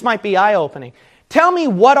for you. This might be eye-opening. Tell me,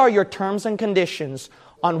 what are your terms and conditions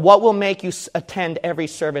on what will make you attend every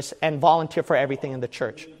service and volunteer for everything in the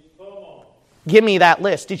church? Give me that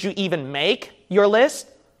list. Did you even make your list?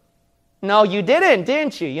 No, you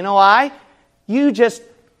didn't you? You know why? You just,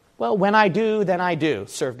 when I do, then I do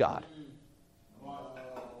serve God.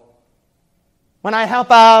 When I help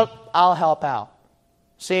out, I'll help out.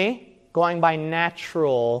 See? Going by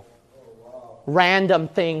natural, random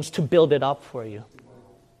things to build it up for you.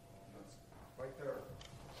 Right there.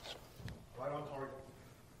 Right on target.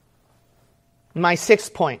 My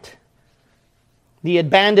sixth point. The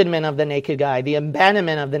abandonment of the naked guy. The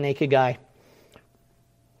abandonment of the naked guy.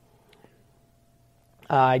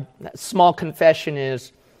 Small confession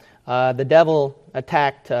is the devil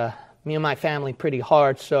attacked me and my family pretty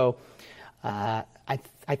hard, so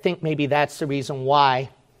I think maybe that's the reason why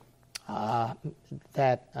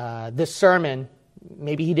this sermon,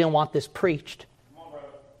 maybe he didn't want this preached.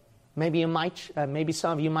 Maybe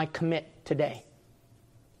some of you might commit today.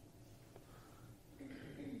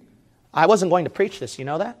 I wasn't going to preach this, you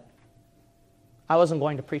know that? I wasn't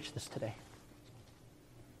going to preach this today.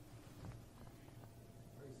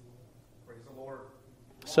 Praise the Lord.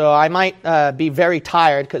 So I might be very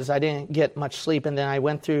tired because I didn't get much sleep and then I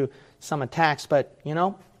went through some attacks, but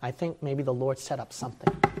I think maybe the Lord set up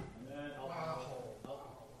something.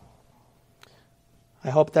 I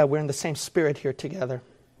hope that we're in the same spirit here together.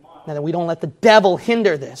 And that we don't let the devil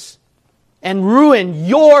hinder this and ruin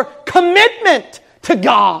your commitment to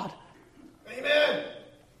God. Amen.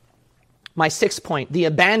 My sixth point, the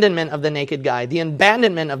abandonment of the naked guy. The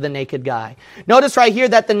abandonment of the naked guy. Notice right here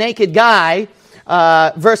that the naked guy,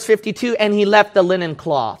 verse 52, and he left the linen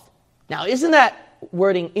cloth. Now, isn't that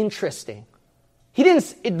wording interesting?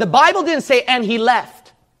 The Bible didn't say, and he left.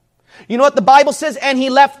 You know what the Bible says? And he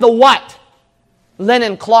left the what?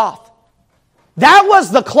 Linen cloth. That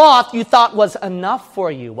was the cloth you thought was enough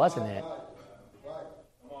for you, wasn't it?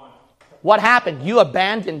 What happened? You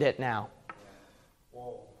abandoned it now.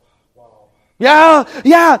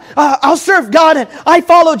 I'll serve God and I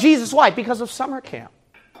follow Jesus. Why? Because of summer camp.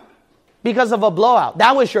 Because of a blowout.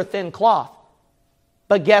 That was your thin cloth.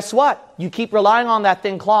 But guess what? You keep relying on that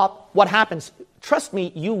thin cloth. What happens? Trust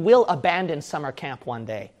me, you will abandon summer camp one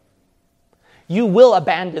day. You will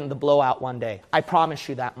abandon the blowout one day. I promise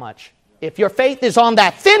you that much. If your faith is on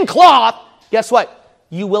that thin cloth, guess what?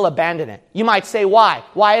 You will abandon it. You might say, why?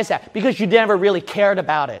 Why is that? Because you never really cared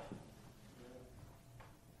about it.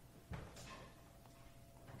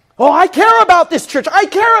 Oh, I care about this church. I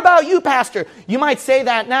care about you, pastor. You might say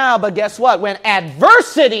that now, but guess what? When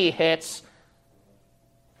adversity hits,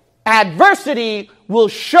 adversity will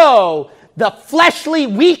show the fleshly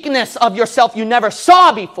weakness of yourself you never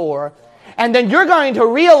saw before. And then you're going to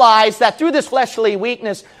realize that through this fleshly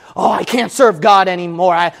weakness, oh, I can't serve God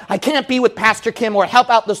anymore. I can't be with Pastor Kim or help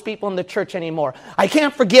out those people in the church anymore. I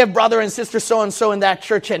can't forgive brother and sister so-and-so in that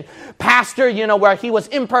church. And pastor, where he was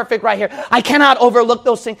imperfect right here. I cannot overlook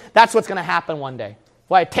those things. That's what's going to happen one day.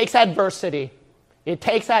 Why? It takes adversity. It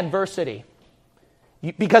takes adversity.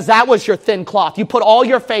 Because that was your thin cloth. You put all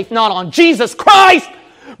your faith not on Jesus Christ,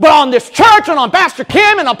 but on this church and on Pastor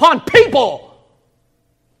Kim and upon people.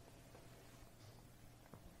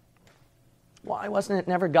 Why wasn't it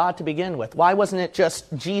never God to begin with? Why wasn't it just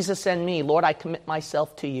Jesus and me? Lord, I commit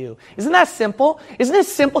myself to you. Isn't that simple? Isn't it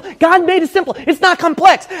simple? God made it simple. It's not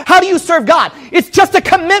complex. How do you serve God? It's just a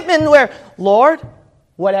commitment where, Lord,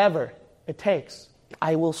 whatever it takes,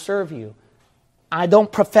 I will serve you. I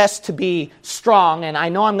don't profess to be strong, and I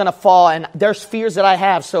know I'm going to fall, and there's fears that I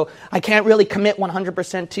have, so I can't really commit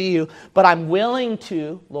 100% to you, but I'm willing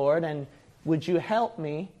to, Lord, and would you help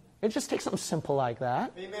me? It just takes something simple like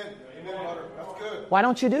that. Amen. Amen, brother. That's good. Why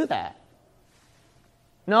don't you do that?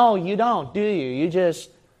 No, you don't, do you? You just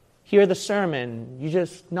hear the sermon, you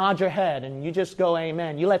just nod your head, and you just go,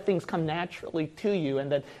 amen. You let things come naturally to you,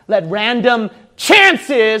 and then let random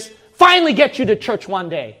chances finally get you to church one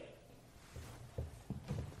day.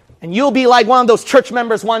 And you'll be like one of those church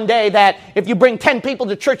members one day that if you bring 10 people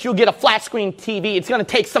to church, you'll get a flat screen TV. It's going to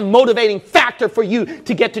take some motivating factor for you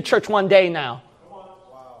to get to church one day now.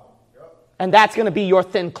 And that's going to be your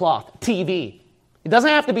thin cloth, TV. It doesn't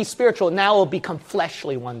have to be spiritual. Now it will become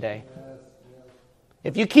fleshly one day.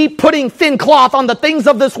 If you keep putting thin cloth on the things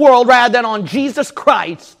of this world rather than on Jesus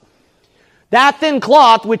Christ, that thin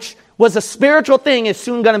cloth, which was a spiritual thing, is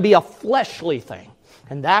soon going to be a fleshly thing.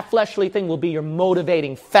 And that fleshly thing will be your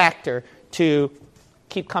motivating factor to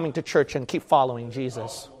keep coming to church and keep following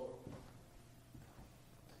Jesus.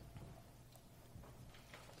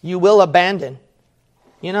 You will abandon.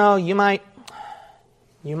 You might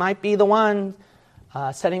be the one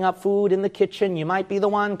setting up food in the kitchen. You might be the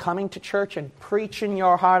one coming to church and preaching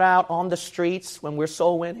your heart out on the streets when we're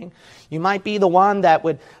soul winning. You might be the one that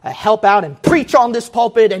would help out and preach on this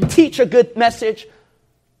pulpit and teach a good message.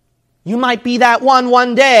 You might be that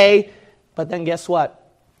one day, but then guess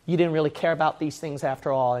what? You didn't really care about these things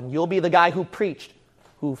after all. And you'll be the guy who preached,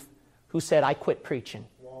 who said, I quit preaching.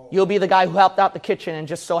 You'll be the guy who helped out the kitchen and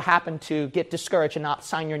just so happened to get discouraged and not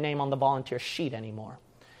sign your name on the volunteer sheet anymore.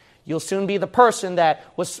 You'll soon be the person that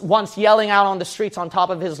was once yelling out on the streets on top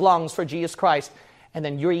of his lungs for Jesus Christ, and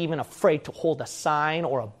then you're even afraid to hold a sign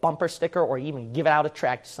or a bumper sticker or even give out a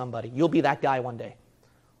tract to somebody. You'll be that guy one day.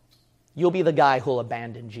 You'll be the guy who'll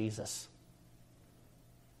abandon Jesus.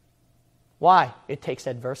 Why? It takes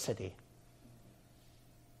adversity.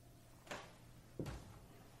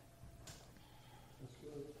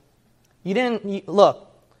 Look,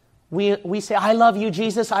 we say, I love you,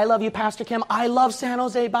 Jesus. I love you, Pastor Kim. I love San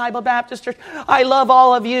Jose Bible Baptist Church. I love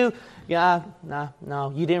all of you. Yeah,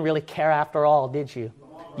 no, you didn't really care after all, did you?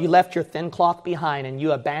 You left your thin cloth behind and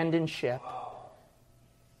you abandoned ship.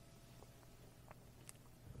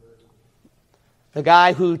 The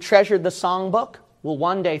guy who treasured the songbook will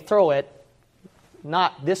one day throw it,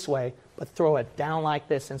 not this way, but throw it down like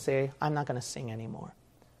this and say, I'm not going to sing anymore.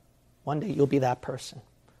 One day you'll be that person.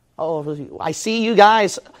 Oh, I see you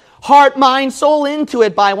guys, heart, mind, soul into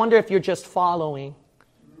it, but I wonder if you're just following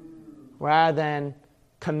rather than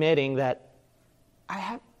committing that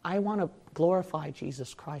I want to glorify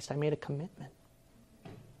Jesus Christ. I made a commitment.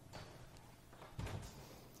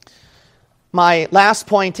 My last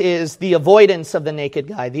point is the avoidance of the naked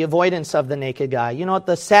guy. The avoidance of the naked guy. You know what?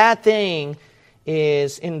 The sad thing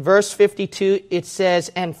is in verse 52, it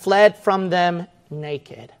says, and fled from them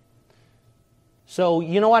naked. So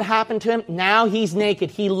you know what happened to him? Now he's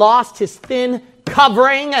naked. He lost his thin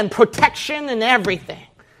covering and protection and everything.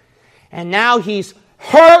 And now he's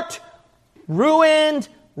hurt, ruined,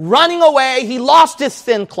 running away. He lost his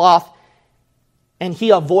thin cloth, and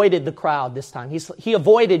he avoided the crowd this time. He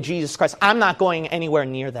avoided Jesus Christ. I'm not going anywhere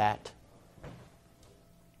near that.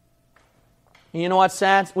 You know what's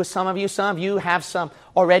sad with some of you? Some of you have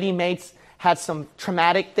had some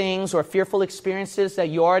traumatic things or fearful experiences that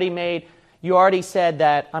you already said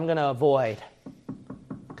that I'm going to avoid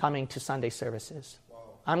coming to Sunday services.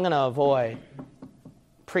 I'm going to avoid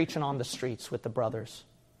preaching on the streets with the brothers.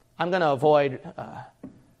 I'm going to avoid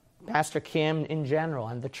Pastor Kim in general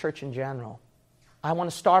and the church in general. I want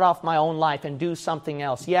to start off my own life and do something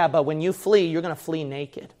else. Yeah, but when you flee, you're going to flee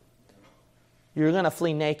naked. You're going to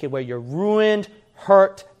flee naked where you're ruined,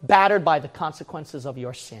 hurt, battered by the consequences of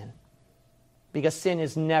your sin. Because sin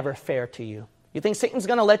is never fair to you. You think Satan's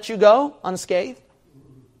going to let you go unscathed?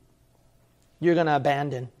 You're going to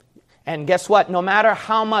abandon. And guess what? No matter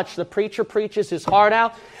how much the preacher preaches his heart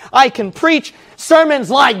out, I can preach sermons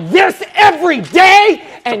like this every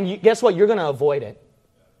day, and guess what? You're going to avoid it.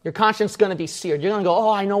 Your conscience is going to be seared. You're going to go, oh,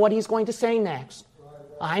 I know what he's going to say next.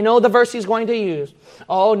 I know the verse he's going to use.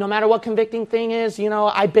 Oh, no matter what convicting thing is,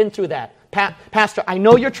 I've been through that. Pastor, I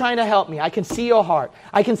know you're trying to help me. I can see your heart.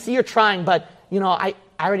 I can see you're trying, but, I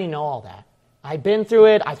already know all that. I've been through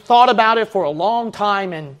it. I thought about it for a long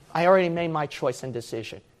time, and I already made my choice and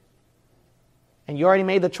decision. And you already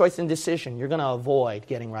made the choice and decision. You're going to avoid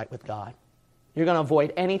getting right with God. You're going to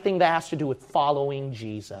avoid anything that has to do with following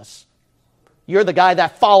Jesus. You're the guy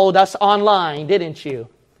that followed us online, didn't you?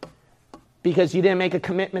 Because you didn't make a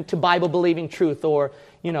commitment to Bible-believing truth, or,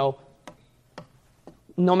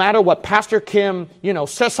 no matter what Pastor Kim,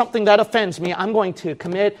 says something that offends me, I'm going to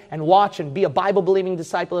commit and watch and be a Bible-believing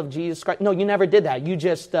disciple of Jesus Christ. No, you never did that. You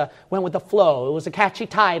just went with the flow. It was a catchy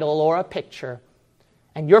title or a picture.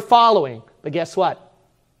 And you're following. But guess what?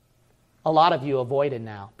 A lot of you avoided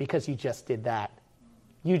now because you just did that.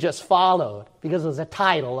 You just followed because it was a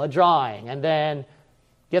title, a drawing. And then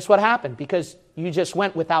guess what happened? Because you just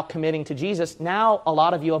went without committing to Jesus. Now a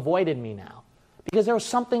lot of you avoided me now. Because there was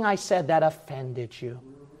something I said that offended you.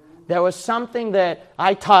 There was something that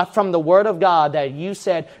I taught from the Word of God that you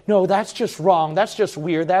said, no, that's just wrong, that's just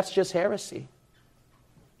weird, that's just heresy.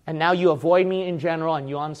 And now you avoid me in general and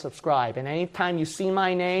you unsubscribe. And anytime you see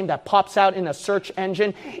my name that pops out in a search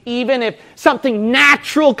engine, even if something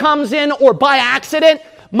natural comes in or by accident,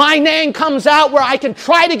 my name comes out where I can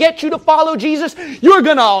try to get you to follow Jesus, you're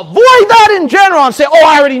going to avoid that in general and say, oh,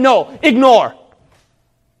 I already know, ignore.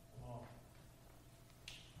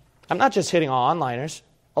 I'm not just hitting on onliners.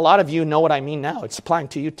 A lot of you know what I mean now. It's applying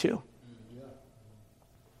to you too.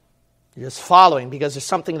 You're just following because there's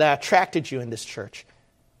something that attracted you in this church.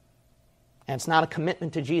 And it's not a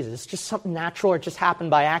commitment to Jesus. It's just something natural or it just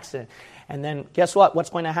happened by accident. And then guess what? What's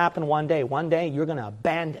going to happen one day? One day you're going to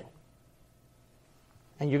abandon.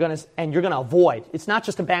 And you're going to avoid. It's not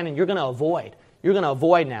just abandon, you're going to avoid. You're going to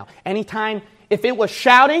avoid now. Anytime, if it was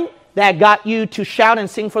shouting that got you to shout and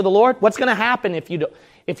sing for the Lord, what's going to happen if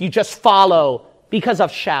you just follow because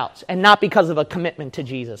of shouts and not because of a commitment to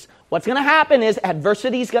Jesus? What's going to happen is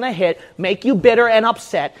adversity is going to hit, make you bitter and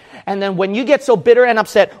upset. And then when you get so bitter and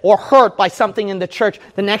upset or hurt by something in the church,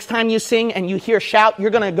 the next time you sing and you hear shout,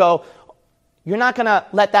 you're going to go, you're not going to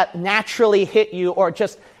let that naturally hit you or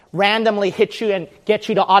just randomly hit you and get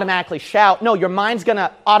you to automatically shout. No, your mind's going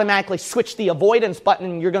to automatically switch the avoidance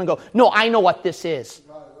button and you're going to go, no, I know what this is.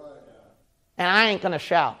 And I ain't going to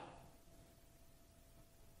shout.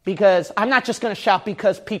 Because I'm not just going to shout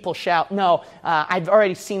because people shout. No, I've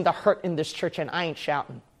already seen the hurt in this church and I ain't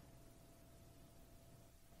shouting.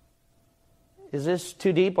 Is this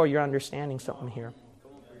too deep or you're understanding something here?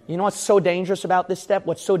 You know what's so dangerous about this step?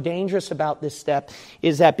 What's so dangerous about this step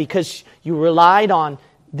is that because you relied on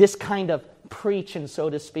this kind of preaching, so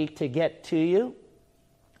to speak, to get to you,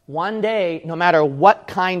 one day, no matter what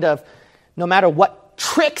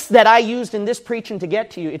tricks that I used in this preaching to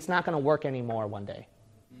get to you, it's not going to work anymore one day.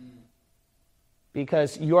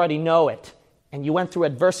 Because you already know it, and you went through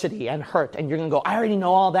adversity and hurt, and you're going to go, I already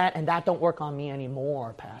know all that, and that don't work on me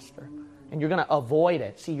anymore, Pastor. And you're going to avoid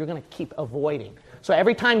it. See, you're going to keep avoiding. So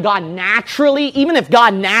every time God naturally, even if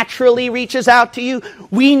God naturally reaches out to you,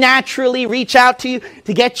 we naturally reach out to you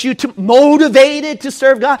to get you to motivated to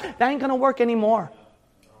serve God, that ain't going to work anymore.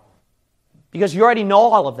 Because you already know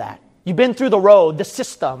all of that. You've been through the road, the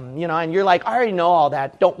system, and you're like, I already know all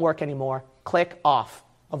that. Don't work anymore. Click off.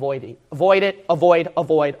 Avoid it. Avoid it. Avoid,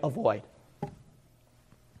 avoid, avoid.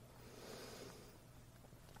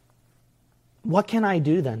 What can I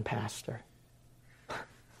do then, Pastor?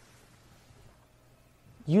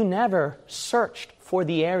 You never searched for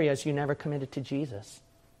the areas you never committed to Jesus.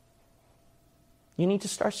 You need to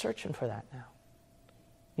start searching for that now.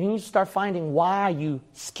 You need to start finding why you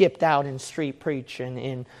skipped out in street preaching,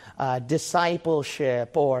 in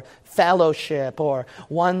discipleship or fellowship or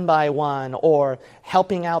one by one or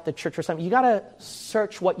helping out the church or something. You got to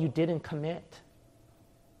search what you didn't commit.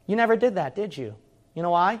 You never did that, did you? You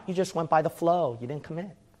know why? You just went by the flow. You didn't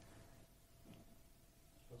commit.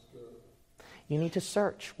 That's good. You need to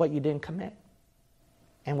search what you didn't commit.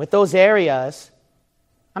 And with those areas,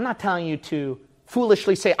 I'm not telling you to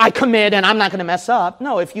foolishly say, I commit and I'm not going to mess up.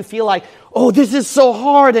 No, if you feel like, oh, this is so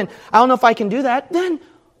hard and I don't know if I can do that, then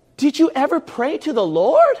did you ever pray to the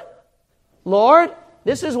Lord? Lord,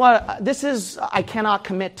 I cannot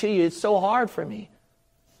commit to you. It's so hard for me.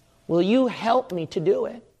 Will you help me to do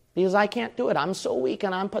it? Because I can't do it. I'm so weak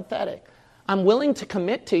and I'm pathetic. I'm willing to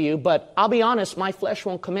commit to you, but I'll be honest, my flesh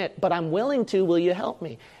won't commit, but I'm willing to. Will you help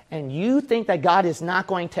me? And you think that God is not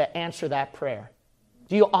going to answer that prayer.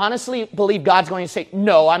 Do you honestly believe God's going to say,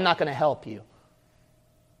 no, I'm not going to help you?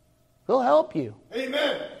 He'll help you.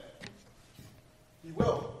 Amen. He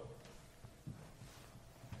will.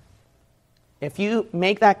 If you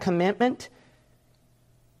make that commitment,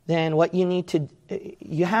 then what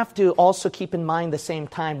you have to also keep in mind the same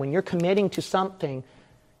time, when you're committing to something,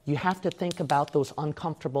 you have to think about those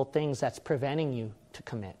uncomfortable things that's preventing you to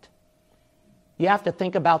commit. You have to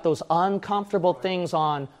think about those uncomfortable things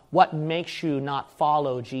on what makes you not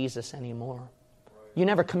follow Jesus anymore. You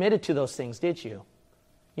never committed to those things, did you?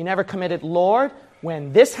 You never committed, Lord,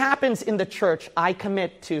 when this happens in the church, I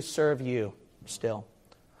commit to serve you still.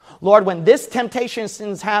 Lord, when this temptation and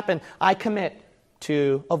sins happen, I commit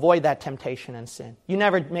to avoid that temptation and sin. You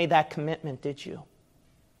never made that commitment, did you?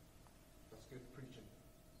 That's good preaching.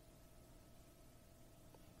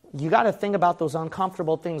 You got to think about those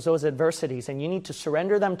uncomfortable things, those adversities, and you need to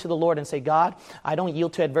surrender them to the Lord and say, God, I don't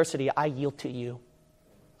yield to adversity, I yield to you.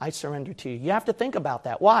 I surrender to you. You have to think about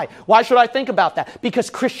that. Why? Why should I think about that? Because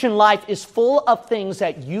Christian life is full of things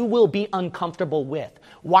that you will be uncomfortable with.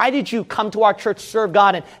 Why did you come to our church, serve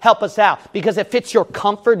God, and help us out? Because it fits your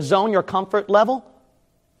comfort zone, your comfort level?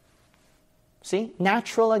 See?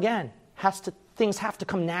 Natural again. Things have to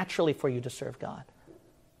come naturally for you to serve God.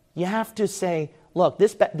 You have to say, look,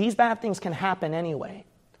 these bad things can happen anyway.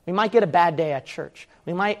 We might get a bad day at church.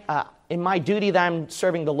 We might, in my duty that I'm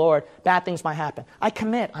serving the Lord, bad things might happen. I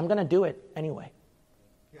commit. I'm going to do it anyway.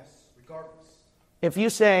 Yes, regardless. If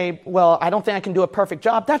you say, well, I don't think I can do a perfect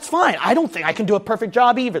job, that's fine. I don't think I can do a perfect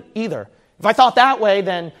job either. If I thought that way,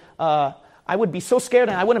 then I would be so scared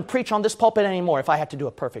and I wouldn't preach on this pulpit anymore if I had to do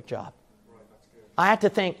a perfect job. Right, that's good. I had to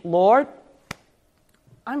think, Lord,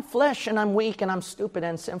 I'm flesh and I'm weak and I'm stupid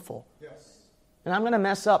and sinful. Yes. And I'm going to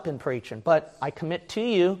mess up in preaching, but I commit to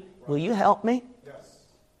you. Will you help me? Yes.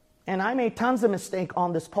 And I made tons of mistakes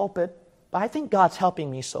on this pulpit, but I think God's helping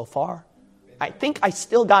me so far. I think I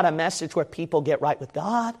still got a message where people get right with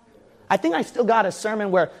God. I think I still got a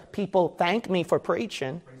sermon where people thank me for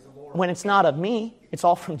preaching when it's not of me. It's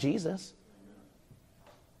all from Jesus.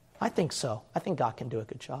 I think so. I think God can do a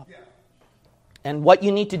good job. And what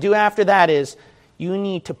you need to do after that is you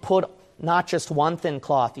need to put not just one thin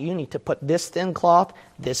cloth. You need to put this thin cloth,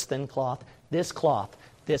 this thin cloth, this cloth,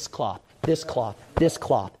 this cloth, this cloth, this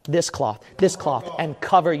cloth, this cloth, this cloth, and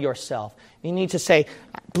cover yourself. You need to say,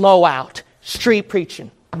 blow out, street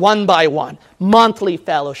preaching, one by one, monthly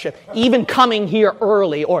fellowship, even coming here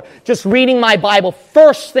early, or just reading my Bible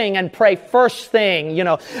first thing and pray first thing.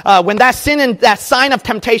 When that sin and that sign of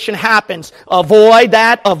temptation happens, avoid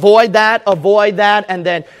that, and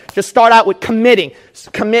then just start out with committing.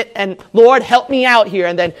 Commit and Lord, help me out here,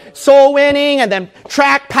 and then soul winning, and then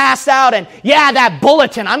track pass out, and that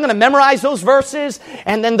bulletin. I'm going to memorize those verses,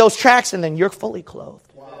 and then those tracks, and then you're fully clothed.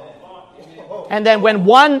 And then when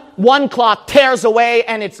one cloth tears away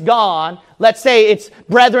and it's gone, let's say it's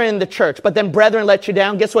brethren in the church, but then brethren let you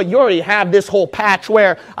down, guess what? You already have this whole patch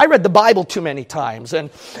where I read the Bible too many times, and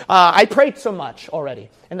I prayed so much already,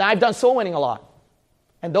 and I've done soul winning a lot.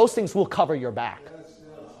 And those things will cover your back.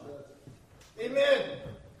 Amen.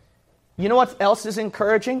 You know what else is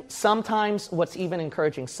encouraging? Sometimes what's even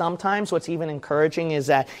encouraging is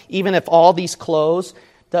that even if all these clothes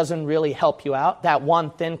doesn't really help you out, that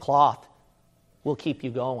one thin cloth will keep you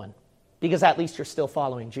going, because at least you're still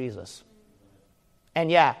following Jesus.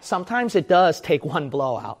 And sometimes it does take one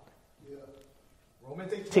blowout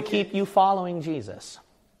to keep you following Jesus.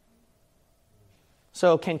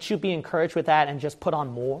 So can't you be encouraged with that and just put on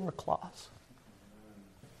more cloths?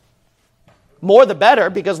 More the better,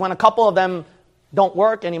 because when a couple of them don't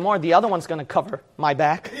work anymore, the other one's going to cover my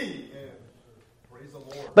back.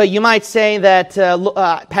 But you might say that,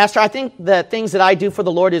 Pastor, I think the things that I do for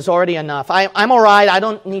the Lord is already enough. I'm all right. I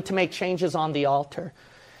don't need to make changes on the altar.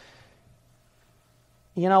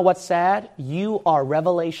 You know what's sad? You are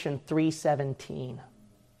Revelation 3:17.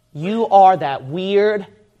 You are that weird,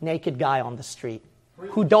 naked guy on the street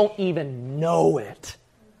who don't even know it.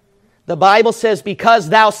 The Bible says, because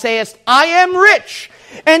thou sayest, I am rich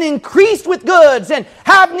and increased with goods and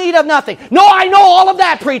have need of nothing. No, I know all of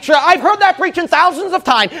that, preacher. I've heard that preaching thousands of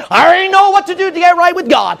times. I already know what to do to get right with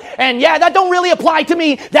God. And yeah, that don't really apply to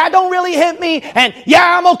me. That don't really hit me. And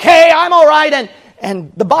yeah, I'm okay. I'm all right.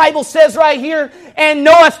 And the Bible says right here, and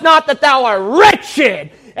knowest not that thou art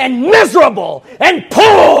wretched and miserable and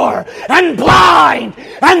poor and blind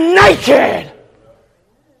and naked.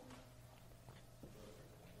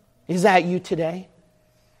 Is that you today?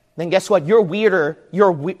 Then guess what? You're weirder.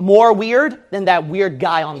 You're more weird than that weird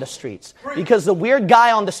guy on the streets. Because the weird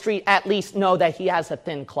guy on the street at least know that he has a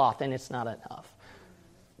thin cloth and it's not enough.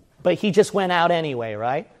 But he just went out anyway,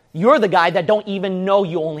 right? You're the guy that don't even know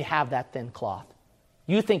you only have that thin cloth.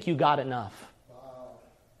 You think you got enough.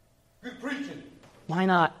 Good preaching. Why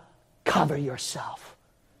not cover yourself?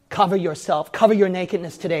 Cover yourself. Cover your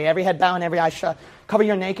nakedness today. Every head bowed and every eye shut. Cover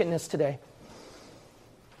your nakedness today.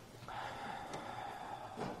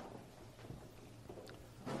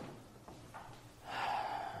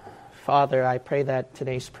 Father, I pray that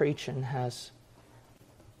today's preaching has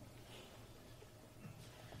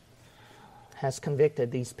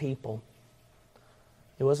convicted these people.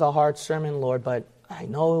 It was a hard sermon, Lord, but I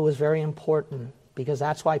know it was very important because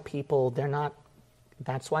that's why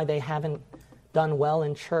that's why they haven't done well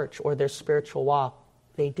in church or their spiritual walk.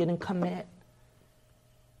 They didn't commit.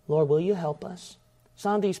 Lord, will you help us?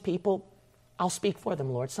 Some of these people, I'll speak for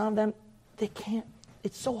them, Lord. Some of them, they can't.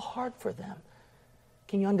 It's so hard for them.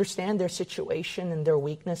 Can you understand their situation and their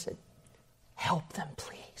weakness? Help them,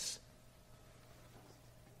 please.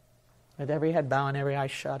 With every head bowed and every eye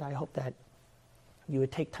shut, I hope that you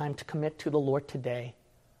would take time to commit to the Lord today.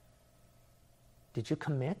 Did you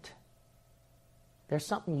commit? There's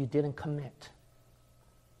something you didn't commit.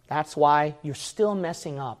 That's why you're still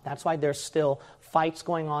messing up. That's why there's still fights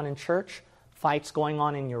going on in church, fights going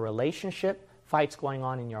on in your relationship, fights going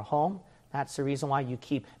on in your home. That's the reason why you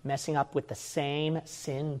keep messing up with the same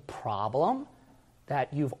sin problem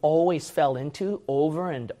that you've always fell into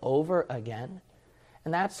over and over again.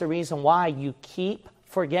 And that's the reason why you keep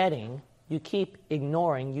forgetting, you keep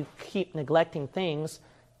ignoring, you keep neglecting things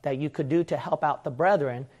that you could do to help out the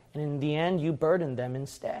brethren, and in the end you burden them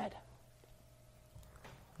instead.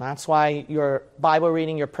 That's why your Bible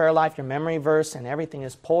reading, your prayer life, your memory verse, and everything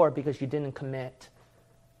is poor because you didn't commit.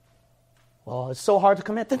 Well, it's so hard to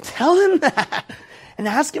commit. Then tell him that and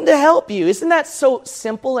ask him to help you. Isn't that so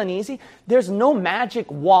simple and easy? There's no magic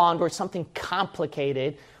wand or something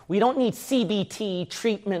complicated. We don't need CBT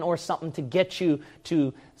treatment or something to get you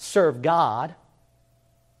to serve God.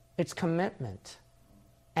 It's commitment.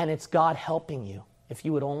 And it's God helping you if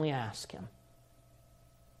you would only ask him.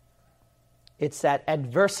 It's that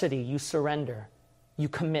adversity you surrender. You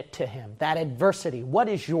commit to him. That adversity. What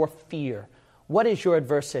is your fear? What is your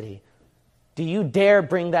adversity? Do you dare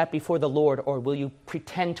bring that before the Lord, or will you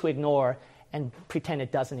pretend to ignore and pretend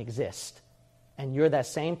it doesn't exist? And you're that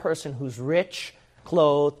same person who's rich,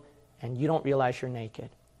 clothed, and you don't realize you're naked.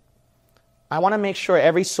 I want to make sure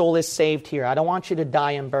every soul is saved here. I don't want you to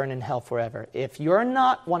die and burn in hell forever. If you're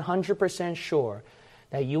not 100% sure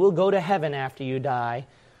that you will go to heaven after you die,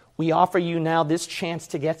 we offer you now this chance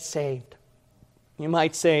to get saved. You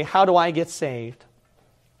might say, how do I get saved?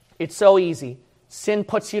 It's so easy. Sin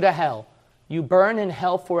puts you to hell. You burn in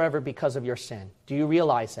hell forever because of your sin. Do you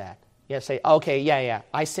realize that? You say, okay, yeah,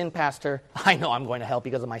 I sin, Pastor. I know I'm going to hell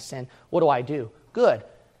because of my sin. What do I do? Good.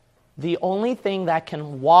 The only thing that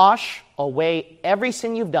can wash away every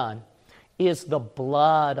sin you've done is the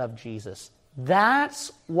blood of Jesus.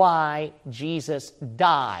 That's why Jesus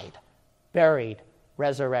died, buried,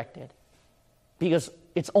 resurrected. Because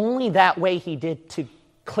it's only that way he did to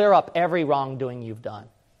clear up every wrongdoing you've done.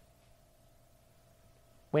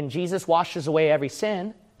 When Jesus washes away every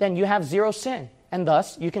sin, then you have zero sin, and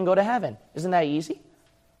thus you can go to heaven. Isn't that easy?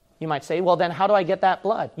 You might say, well, then how do I get that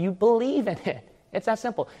blood? You believe in it. It's that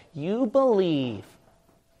simple. You believe,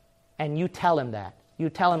 and you tell him that. You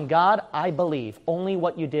tell him, God, I believe. Only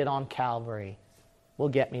what you did on Calvary will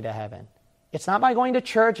get me to heaven. It's not by going to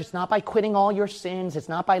church. It's not by quitting all your sins. It's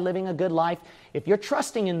not by living a good life. If you're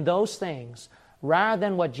trusting in those things rather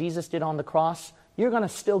than what Jesus did on the cross, you're going to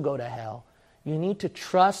still go to hell. You need to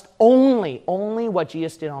trust only what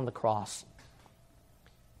Jesus did on the cross.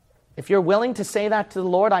 If you're willing to say that to the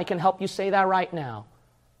Lord, I can help you say that right now.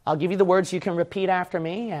 I'll give you the words you can repeat after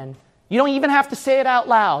me, and you don't even have to say it out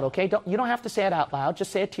loud, okay? You don't have to say it out loud.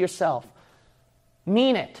 Just say it to yourself.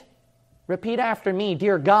 Mean it. Repeat after me.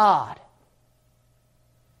 Dear God,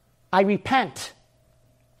 I repent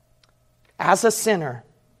as a sinner.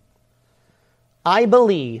 I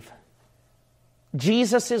believe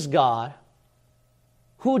Jesus is God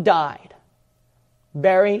who died,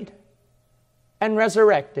 buried, and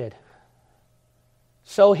resurrected,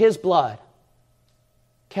 so his blood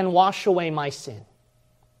can wash away my sin.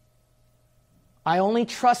 I only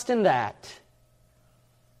trust in that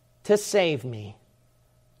to save me,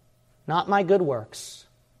 not my good works.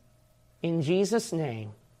 In Jesus'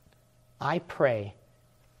 name, I pray.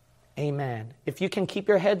 Amen. If you can keep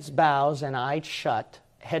your heads bowed and eyes shut,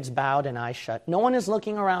 no one is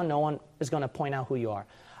looking around, no one is going to point out who you are.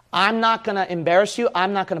 I'm not going to embarrass you,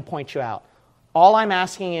 I'm not going to point you out. All I'm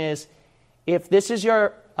asking is, if this is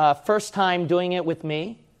your first time doing it with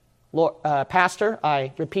me, Lord, Pastor,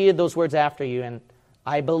 I repeated those words after you, and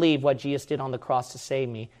I believe what Jesus did on the cross to save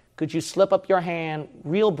me. Could you slip up your hand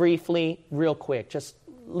real briefly, real quick, just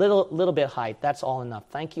little bit height. That's all enough.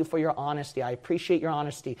 Thank you for your honesty. I appreciate your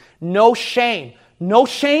honesty. No shame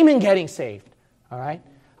in getting saved. All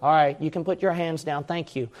right, you can put your hands down.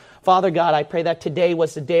 Thank you. Father God, I pray that today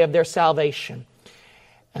was the day of their salvation,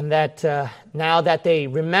 and that now that they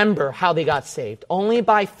remember how they got saved, only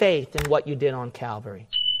by faith in what you did on Calvary.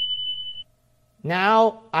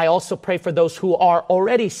 Now, I also pray for those who are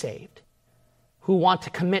already saved, who want to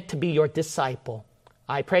commit to be your disciple.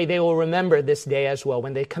 I pray they will remember this day as well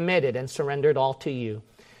when they committed and surrendered all to you.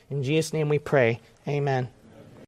 In Jesus' name we pray. Amen.